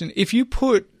the question, if you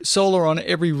put solar on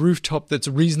every rooftop that's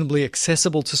reasonably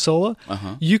accessible to solar,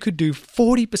 you could do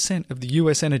 40% of the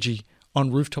U.S. energy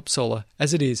on rooftop solar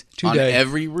as it is today. On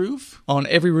every roof? On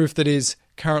every roof that is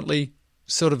currently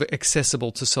sort of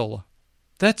accessible to solar.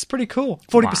 That's pretty cool.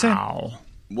 40%. Wow.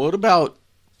 What about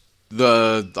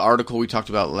the article we talked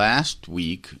about last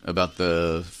week about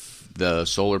the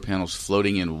solar panels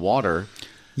floating in water?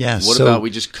 Yes. What about we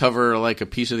just cover like a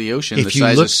piece of the ocean the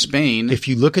size of Spain? If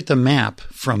you look at the map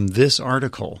from this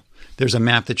article, there's a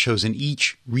map that shows in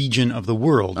each region of the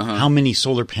world how many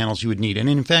solar panels you would need. And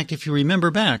in fact, if you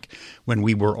remember back when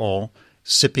we were all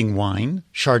sipping wine,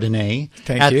 Chardonnay,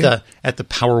 at the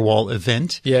Powerwall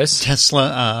event, yes,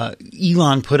 Tesla,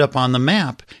 Elon put up on the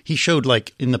map, he showed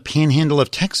like in the panhandle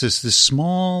of Texas, this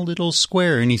small little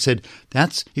square. And he said,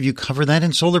 if you cover that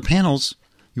in solar panels,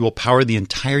 you will power the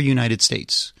entire United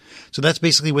States. So that's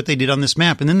basically what they did on this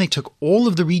map. And then they took all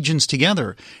of the regions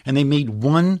together and they made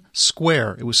one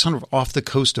square. It was sort of off the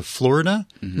coast of Florida.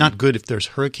 Mm-hmm. Not good if there's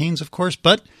hurricanes, of course,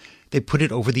 but they put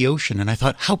it over the ocean. And I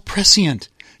thought, how prescient.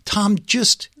 Tom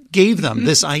just gave them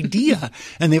this idea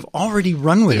and they've already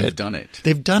run with it. They've done it.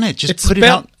 They've done it. Just put it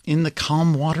out in the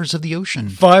calm waters of the ocean.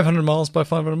 500 miles by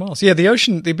 500 miles. Yeah, the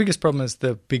ocean, the biggest problem is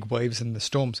the big waves and the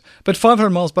storms. But 500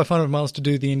 miles by 500 miles to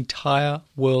do the entire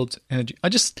world's energy. I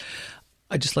just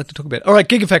like to talk about it. All right,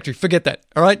 Gigafactory, forget that.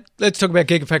 All right, let's talk about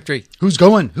Gigafactory. Who's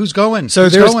going? So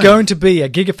there's going to be a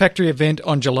Gigafactory event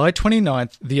on July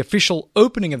 29th, the official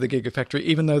opening of the Gigafactory,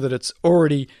 even though that it's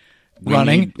already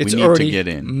running. It's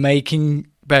already making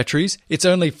batteries. It's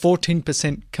only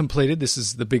 14% completed. This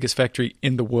is the biggest factory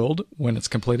in the world when it's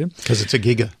completed. Because it's a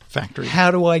Gigafactory. How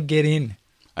do I get in?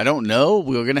 I don't know.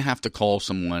 We're going to have to call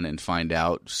someone and find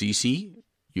out. Cece,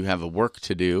 you have a work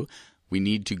to do. We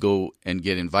need to go and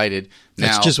get invited.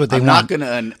 That's now, just what they I'm want. Not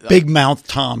gonna, Big mouth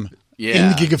Tom in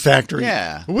the Gigafactory.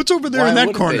 Yeah. What's over there in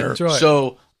that corner? That's right.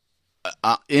 So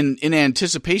in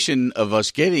anticipation of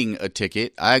us getting a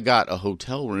ticket, I got a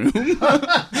hotel room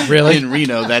really? in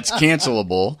Reno that's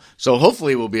cancelable. So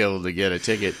hopefully we'll be able to get a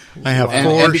ticket. I have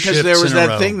four and because there was in a row.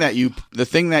 that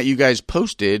thing that you guys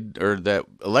posted, or that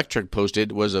Electric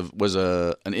posted, was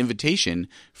an invitation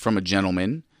from a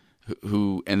gentleman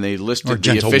who and they listed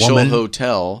the official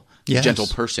hotel, gentle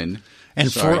person.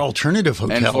 And for alternative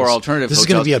hotels. This is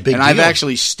going to be a big deal. And I've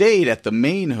actually stayed at the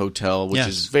main hotel, which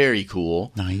is very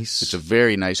cool. Nice. It's a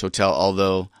very nice hotel,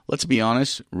 although, let's be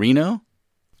honest, Reno?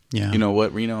 Yeah. You know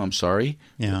what, Reno? I'm sorry.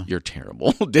 Yeah. You're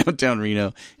terrible. Downtown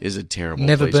Reno is a terrible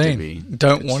Never place been. to be.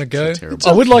 Don't want to go.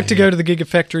 I would like to go to the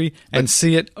Gigafactory and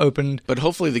see it opened. But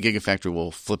hopefully the Gigafactory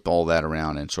will flip all that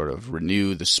around and sort of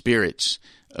renew the spirits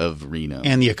of Reno.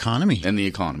 And the economy.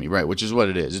 Right, which is what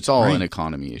it is. It's all an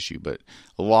economy issue, but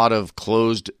a lot of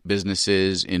closed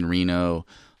businesses in Reno,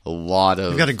 a lot of...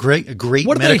 We've got a great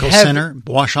medical center,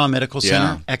 Washaw Medical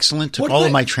Center. Excellent. Took all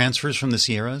of my transfers from the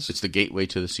Sierras. It's the gateway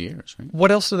to the Sierras, right?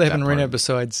 What else do they have in Reno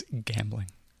besides gambling?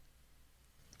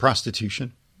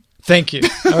 Prostitution. Thank you.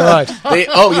 All right.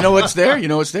 You know what's there?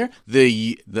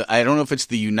 The I don't know if it's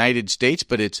the United States,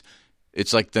 but it's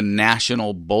like the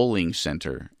National Bowling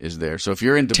Center is there. So if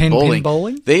you're into 10-pin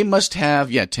bowling, they must have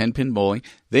 10-pin bowling.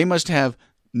 They must have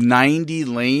 90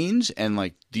 lanes and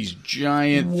like these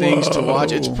giant things to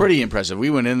watch. It's pretty impressive. We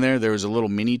went in there. There was a little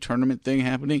mini tournament thing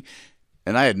happening,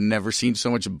 and I had never seen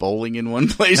so much bowling in one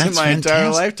place in my entire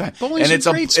lifetime. Bowling's and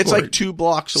a great sport. It's like 2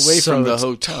 blocks away from the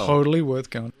hotel. Totally worth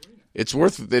going. It's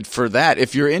worth it for that.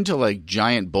 If you're into like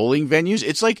giant bowling venues,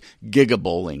 it's like Giga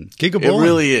Bowling. It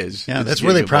really is. Yeah, that's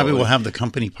where they probably will have the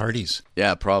company parties.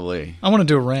 Yeah, probably. I want to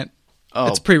do a rant. Oh,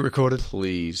 it's pre-recorded.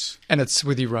 Please. And it's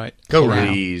with you, right? Go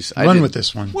Please. Run with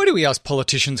this one. Why do we ask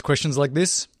politicians questions like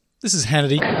this? This is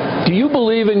Hannity. Do you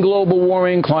believe in global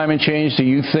warming, climate change? Do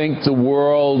you think the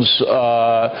world's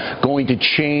going to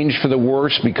change for the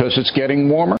worse because it's getting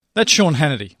warmer? That's Sean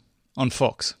Hannity on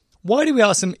Fox. Why do we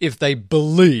ask them if they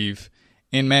believe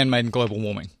in man-made and global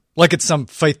warming? Like it's some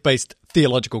faith-based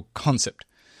theological concept.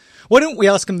 Why don't we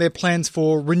ask them their plans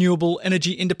for renewable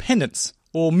energy independence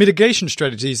or mitigation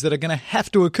strategies that are going to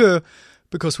have to occur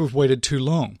because we've waited too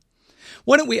long?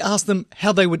 Why don't we ask them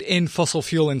how they would end fossil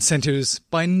fuel incentives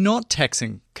by not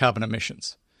taxing carbon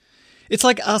emissions? It's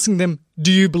like asking them,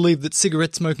 do you believe that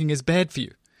cigarette smoking is bad for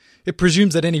you? It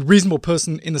presumes that any reasonable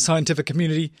person in the scientific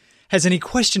community has any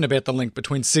question about the link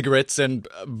between cigarettes and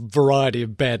a variety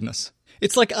of badness.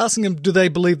 It's like asking them, do they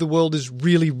believe the world is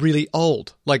really, really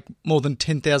old, like more than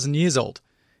 10,000 years old?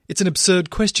 It's an absurd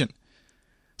question.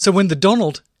 So when the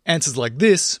Donald answers like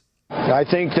this... I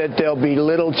think that there'll be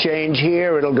little change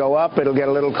here. It'll go up. It'll get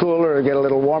a little cooler. It'll get a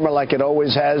little warmer like it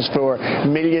always has for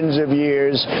millions of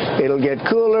years. It'll get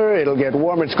cooler. It'll get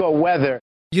warmer. It's called weather.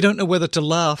 You don't know whether to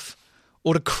laugh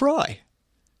or to cry.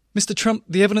 Mr. Trump,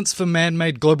 the evidence for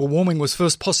man-made global warming was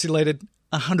first postulated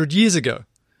 100 years ago.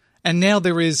 And now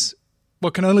there is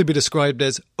what can only be described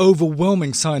as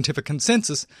overwhelming scientific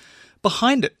consensus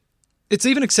behind it. It's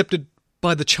even accepted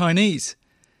by the Chinese.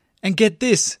 And get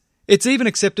this, it's even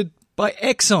accepted by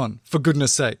Exxon, for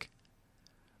goodness sake.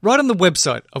 Right on the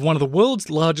website of one of the world's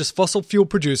largest fossil fuel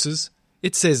producers,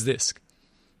 it says this: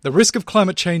 the risk of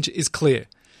climate change is clear,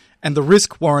 and the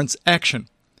risk warrants action.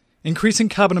 Increasing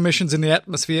carbon emissions in the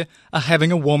atmosphere are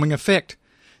having a warming effect.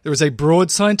 There is a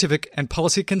broad scientific and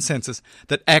policy consensus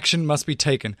that action must be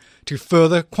taken to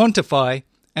further quantify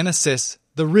and assess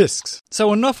the risks.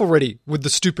 So enough already with the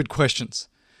stupid questions,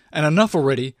 and enough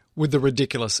already with the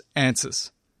ridiculous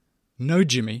answers. No,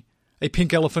 Jimmy, a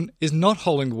pink elephant is not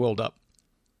holding the world up.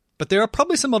 But there are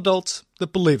probably some adults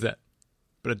that believe that.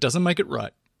 But it doesn't make it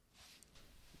right.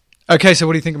 Okay, so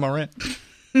what do you think of my rant?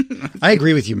 I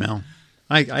agree with you, Mel.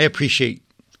 I appreciate,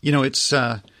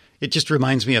 it just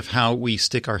reminds me of how we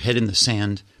stick our head in the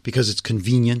sand because it's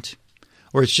convenient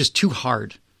or it's just too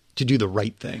hard to do the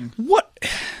right thing. What?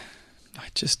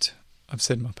 I've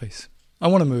said my piece. I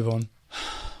want to move on.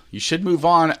 You should move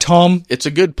on. Tom. It's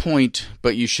a good point,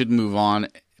 but you should move on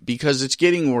because it's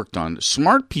getting worked on.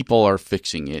 Smart people are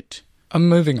fixing it. I'm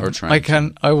moving on.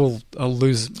 I'll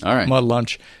lose my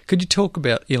lunch. Could you talk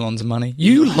about Elon's money?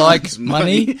 You like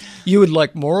money. You would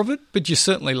like more of it, but you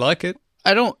certainly like it.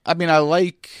 I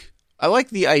like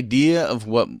the idea of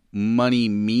what money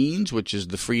means, which is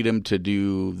the freedom to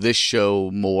do this show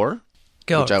more,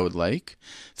 which I would like.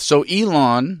 So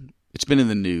Elon, it's been in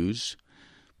the news.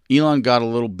 Elon got a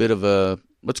little bit of a,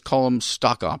 let's call them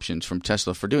stock options from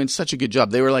Tesla for doing such a good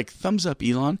job. They were like, thumbs up,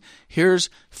 Elon. Here's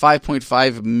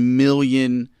 5.5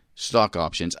 million stock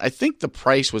options. I think the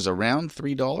price was around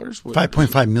 $3.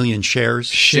 5.5 million shares.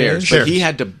 But he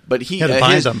had to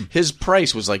buy them. His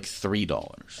price was like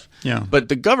 $3. Yeah. But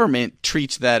the government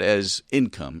treats that as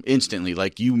income instantly.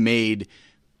 Like you made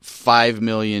 5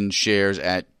 million shares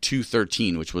at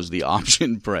 $213, which was the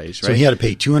option price, right? So he had to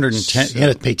pay $210. He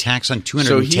had to pay tax on $210.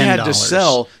 So he had to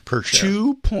sell per share.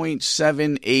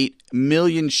 2.78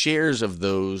 million shares of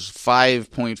those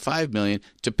 5.5 million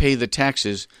to pay the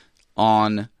taxes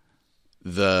on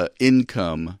the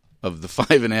income of the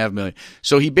 5.5 million.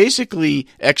 So he basically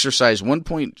exercised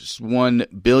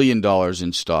 $1.1 billion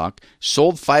in stock,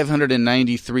 sold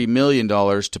 $593 million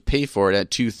to pay for it at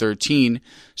 $213.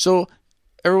 So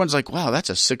everyone's like, wow, that's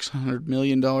a $600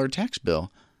 million tax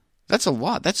bill. That's a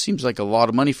lot. That seems like a lot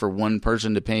of money for one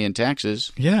person to pay in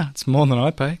taxes. Yeah, it's more than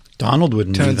I pay. Donald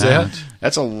wouldn't do that. Turns out.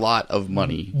 That's a lot of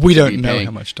money. We don't know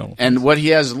how much Donald pays. And what he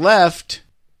has left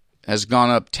has gone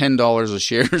up $10 a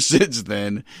share since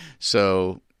then.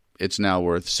 So it's now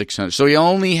worth $600. So he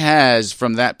only has,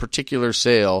 from that particular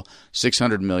sale,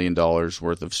 $600 million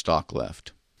worth of stock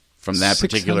left from that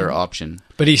particular option.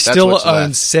 But he still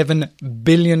owns $7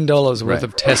 billion worth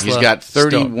of Tesla. He's got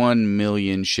 31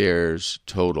 million shares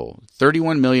total.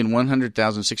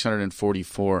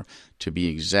 31,100,644 to be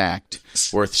exact,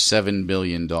 worth $7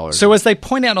 billion. So as they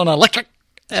point out on Electric,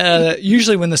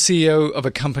 usually when the CEO of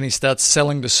a company starts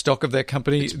selling the stock of their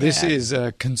company, this is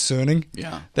concerning.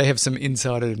 Yeah. They have some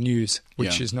insider news,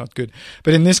 which is not good.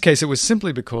 But in this case, it was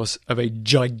simply because of a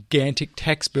gigantic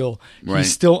tax bill. Right. He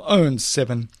still owns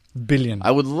 $7 billion.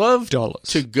 I would love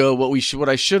to go. What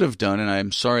I should have done, and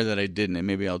I'm sorry that I didn't, and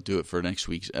maybe I'll do it for next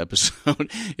week's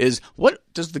episode, is what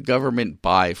does the government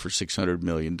buy for $600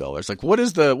 million? Like,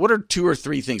 what are 2 or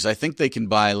 3 things? I think they can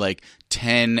buy like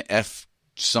 10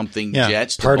 something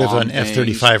jets. Part to of an things.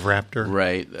 F-35 Raptor.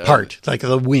 Right. Part, like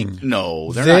the wing.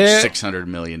 No, they're not $600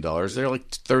 million. They're like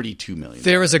 $32 million.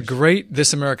 There is a great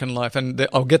This American Life, and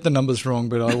I'll get the numbers wrong,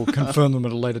 but I will confirm them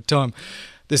at a later time.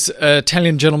 This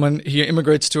Italian gentleman, he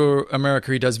immigrates to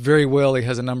America. He does very well. He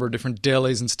has a number of different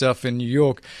delis and stuff in New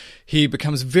York. He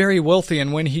becomes very wealthy,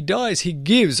 and when he dies, he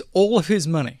gives all of his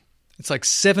money. It's like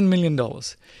 $7 million.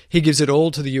 He gives it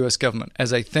all to the U.S. government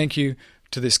as a thank you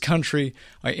to this country.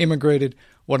 I immigrated.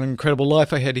 What an incredible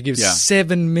life I had. He gives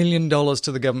 $7 million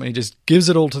to the government. He just gives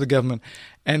it all to the government.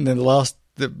 And then the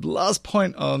last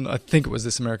point on, I think it was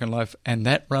This American Life, and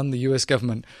that run the U.S.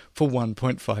 government for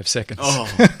 1.5 seconds.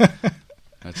 Oh.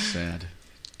 That's sad.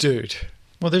 Dude.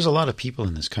 Well, there's a lot of people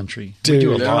in this country. Dude. We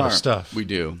do a lot of stuff. We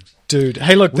do. Dude.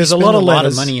 Hey, look, there's a lot of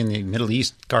letters. money in the Middle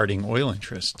East guarding oil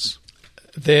interests.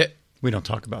 We don't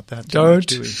talk about that. Don't. Much,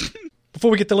 do we? Before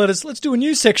we get the letters, let's do a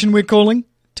new section we're calling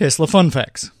Tesla Fun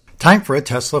Facts. Time for a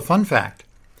Tesla fun fact.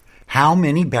 How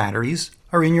many batteries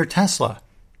are in your Tesla?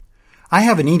 I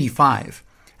have an 85,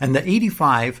 and the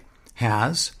 85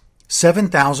 has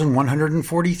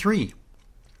 7,143.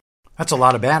 That's a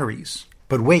lot of batteries.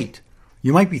 But wait,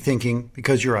 you might be thinking,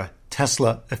 because you're a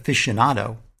Tesla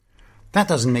aficionado, that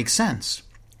doesn't make sense.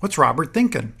 What's Robert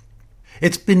thinking?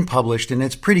 It's been published, and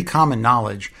it's pretty common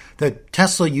knowledge, that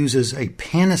Tesla uses a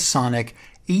Panasonic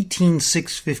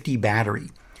 18650 battery,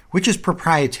 which is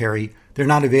proprietary. They're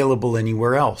not available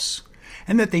anywhere else.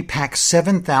 And that they pack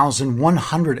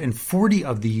 7,140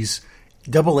 of these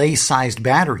AA-sized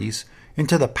batteries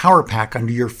into the power pack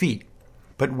under your feet.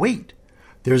 But wait,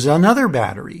 there's another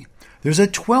battery. There's a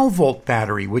 12-volt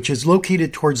battery, which is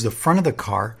located towards the front of the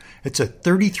car. It's a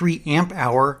 33 amp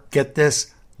hour, get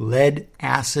this,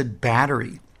 lead-acid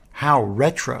battery. How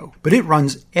retro. But it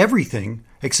runs everything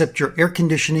except your air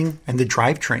conditioning and the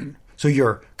drivetrain. So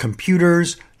your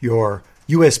computers, your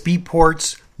USB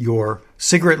ports, your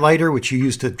cigarette lighter, which you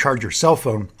use to charge your cell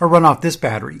phone, are run off this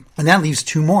battery. And that leaves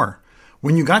two more.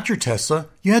 When you got your Tesla,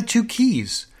 you had two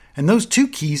keys. And those two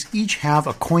keys each have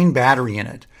a coin battery in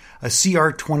it, a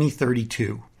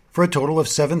CR2032, for a total of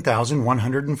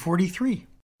 7,143.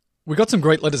 We got some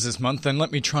great letters this month, and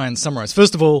let me try and summarize.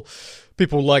 First of all,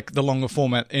 people like the longer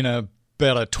format in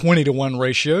about a 20-to-1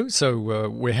 ratio, so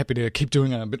we're happy to keep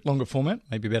doing a bit longer format,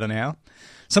 maybe about an hour.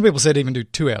 Some people said even do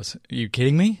 2 hours. Are you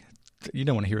kidding me? You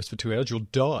don't want to hear us for 2 hours, you'll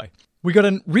die. We got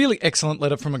a really excellent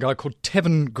letter from a guy called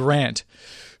Tevin Grant,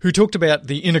 who talked about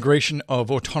the integration of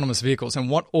autonomous vehicles and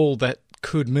what all that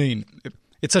could mean.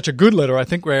 It's such a good letter, I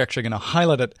think we're actually going to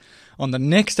highlight it on the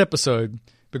next episode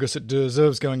because it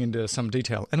deserves going into some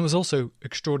detail. And it was also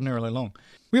extraordinarily long.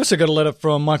 We also got a letter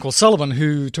from Michael Sullivan,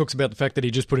 who talks about the fact that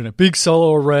he just put in a big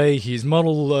solar array, his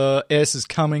Model S is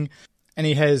coming, and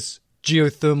he has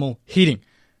geothermal heating.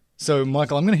 So,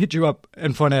 Michael, I'm going to hit you up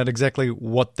and find out exactly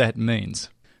what that means.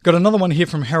 Got another one here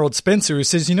from Harold Spencer who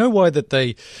says, you know why that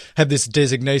they have this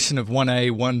designation of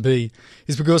 1A, 1B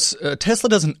is because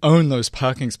Tesla doesn't own those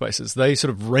parking spaces. They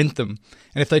sort of rent them.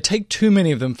 And if they take too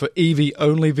many of them for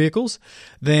EV-only vehicles,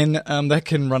 then that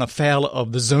can run afoul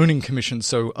of the zoning commission.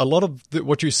 So a lot of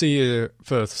what you see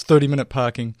for 30-minute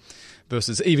parking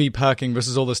versus EV parking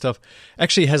versus all this stuff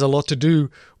actually has a lot to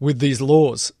do with these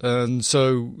laws. And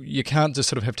so you can't just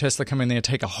sort of have Tesla come in there and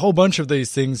take a whole bunch of these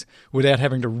things without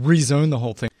having to rezone the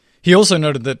whole thing. He also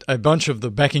noted that a bunch of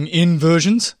the backing in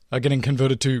versions are getting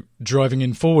converted to driving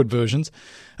in forward versions,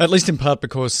 at least in part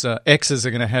because X's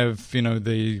are going to have, you know,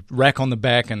 the rack on the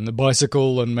back and the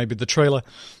bicycle and maybe the trailer,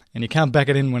 and you can't back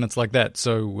it in when it's like that.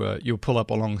 So you'll pull up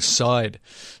alongside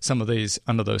some of these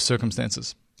under those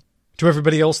circumstances. To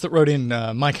everybody else that wrote in,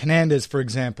 Mike Hernandez, for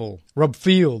example, Rob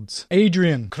Fields,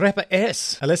 Adrian, Krapper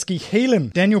S, Aleski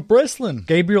Heelan, Daniel Breslin,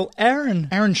 Gabriel Aaron,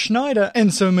 Aaron Schneider,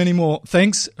 and so many more.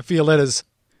 Thanks for your letters.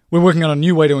 We're working on a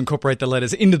new way to incorporate the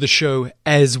letters into the show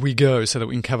as we go so that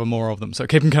we can cover more of them. So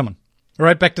keep them coming. All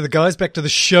right, back to the guys, back to the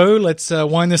show. Let's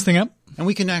wind this thing up. And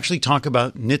we can actually talk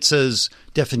about NHTSA's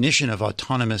definition of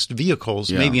autonomous vehicles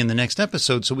maybe in the next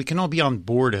episode, so we can all be on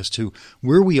board as to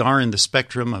where we are in the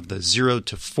spectrum of the 0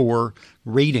 to 4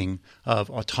 rating of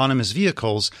autonomous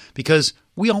vehicles, because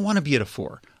we all want to be at a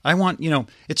 4. I want,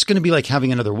 it's going to be like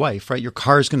having another wife, right? Your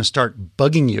car is going to start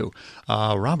bugging you.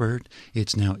 Robert,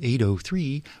 it's now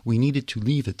 8:03. We needed to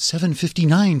leave at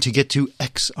 7:59 to get to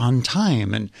X on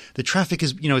time. And the traffic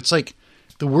is, it's like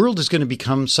the world is going to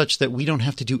become such that we don't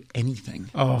have to do anything.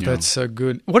 Oh, that's so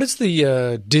good. What is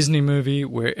the Disney movie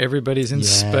where everybody's in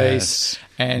space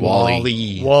and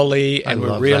Wall-E, and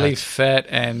we're really fat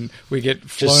and we get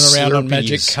flown around on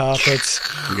magic carpets.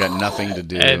 We got nothing to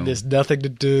do. And there's nothing to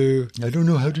do. I don't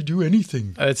know how to do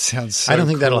anything. It sounds so I don't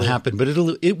think cool. that'll happen, but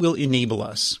it will enable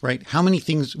us, right? How many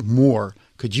things more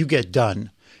could you get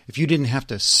done if you didn't have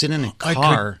to sit in a car?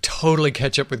 I could totally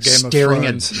catch up with Game of Thrones. Staring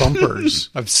at bumpers.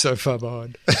 I'm so far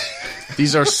behind.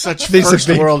 These are such first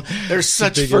world. There's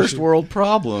such first world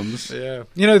problems. Yeah,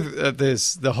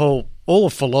 there's all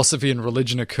of philosophy and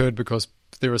religion occurred because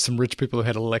there are some rich people who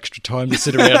had a little extra time to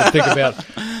sit around and think about.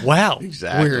 Wow,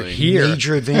 we're here.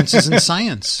 Major advances in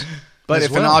science. But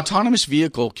if an autonomous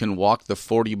vehicle can walk the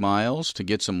 40 miles to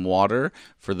get some water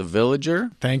for the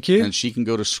villager, thank you, and she can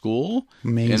go to school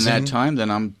in that time, then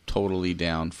I'm totally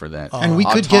down for that. And we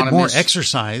could get more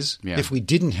exercise if we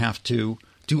didn't have to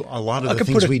do a lot of the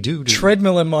things we do. I could put a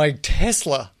treadmill in my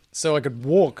Tesla so I could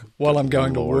walk while I'm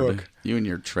going to work. You and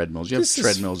your treadmills. You have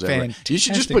treadmills everywhere. You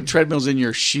should just put treadmills in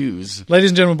your shoes. Ladies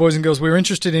and gentlemen, boys and girls, we're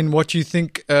interested in what you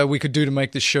think we could do to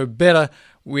make this show better.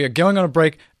 We are going on a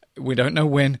break. We don't know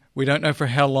when. We don't know for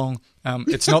how long.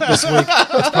 It's not this week.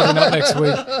 It's probably not next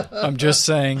week. I'm just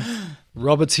saying.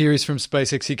 Robert's here. He's from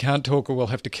SpaceX. He can't talk or we'll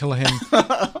have to kill him.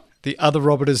 The other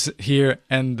Robert is here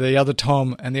and the other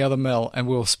Tom and the other Mel. And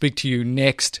we'll speak to you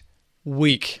next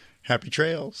week. Happy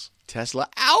trails. Tesla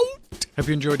out. Hope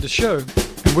you enjoyed the show.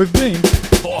 And we've been...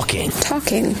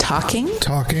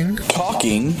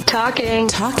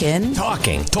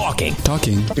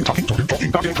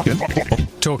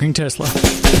 Talking Tesla.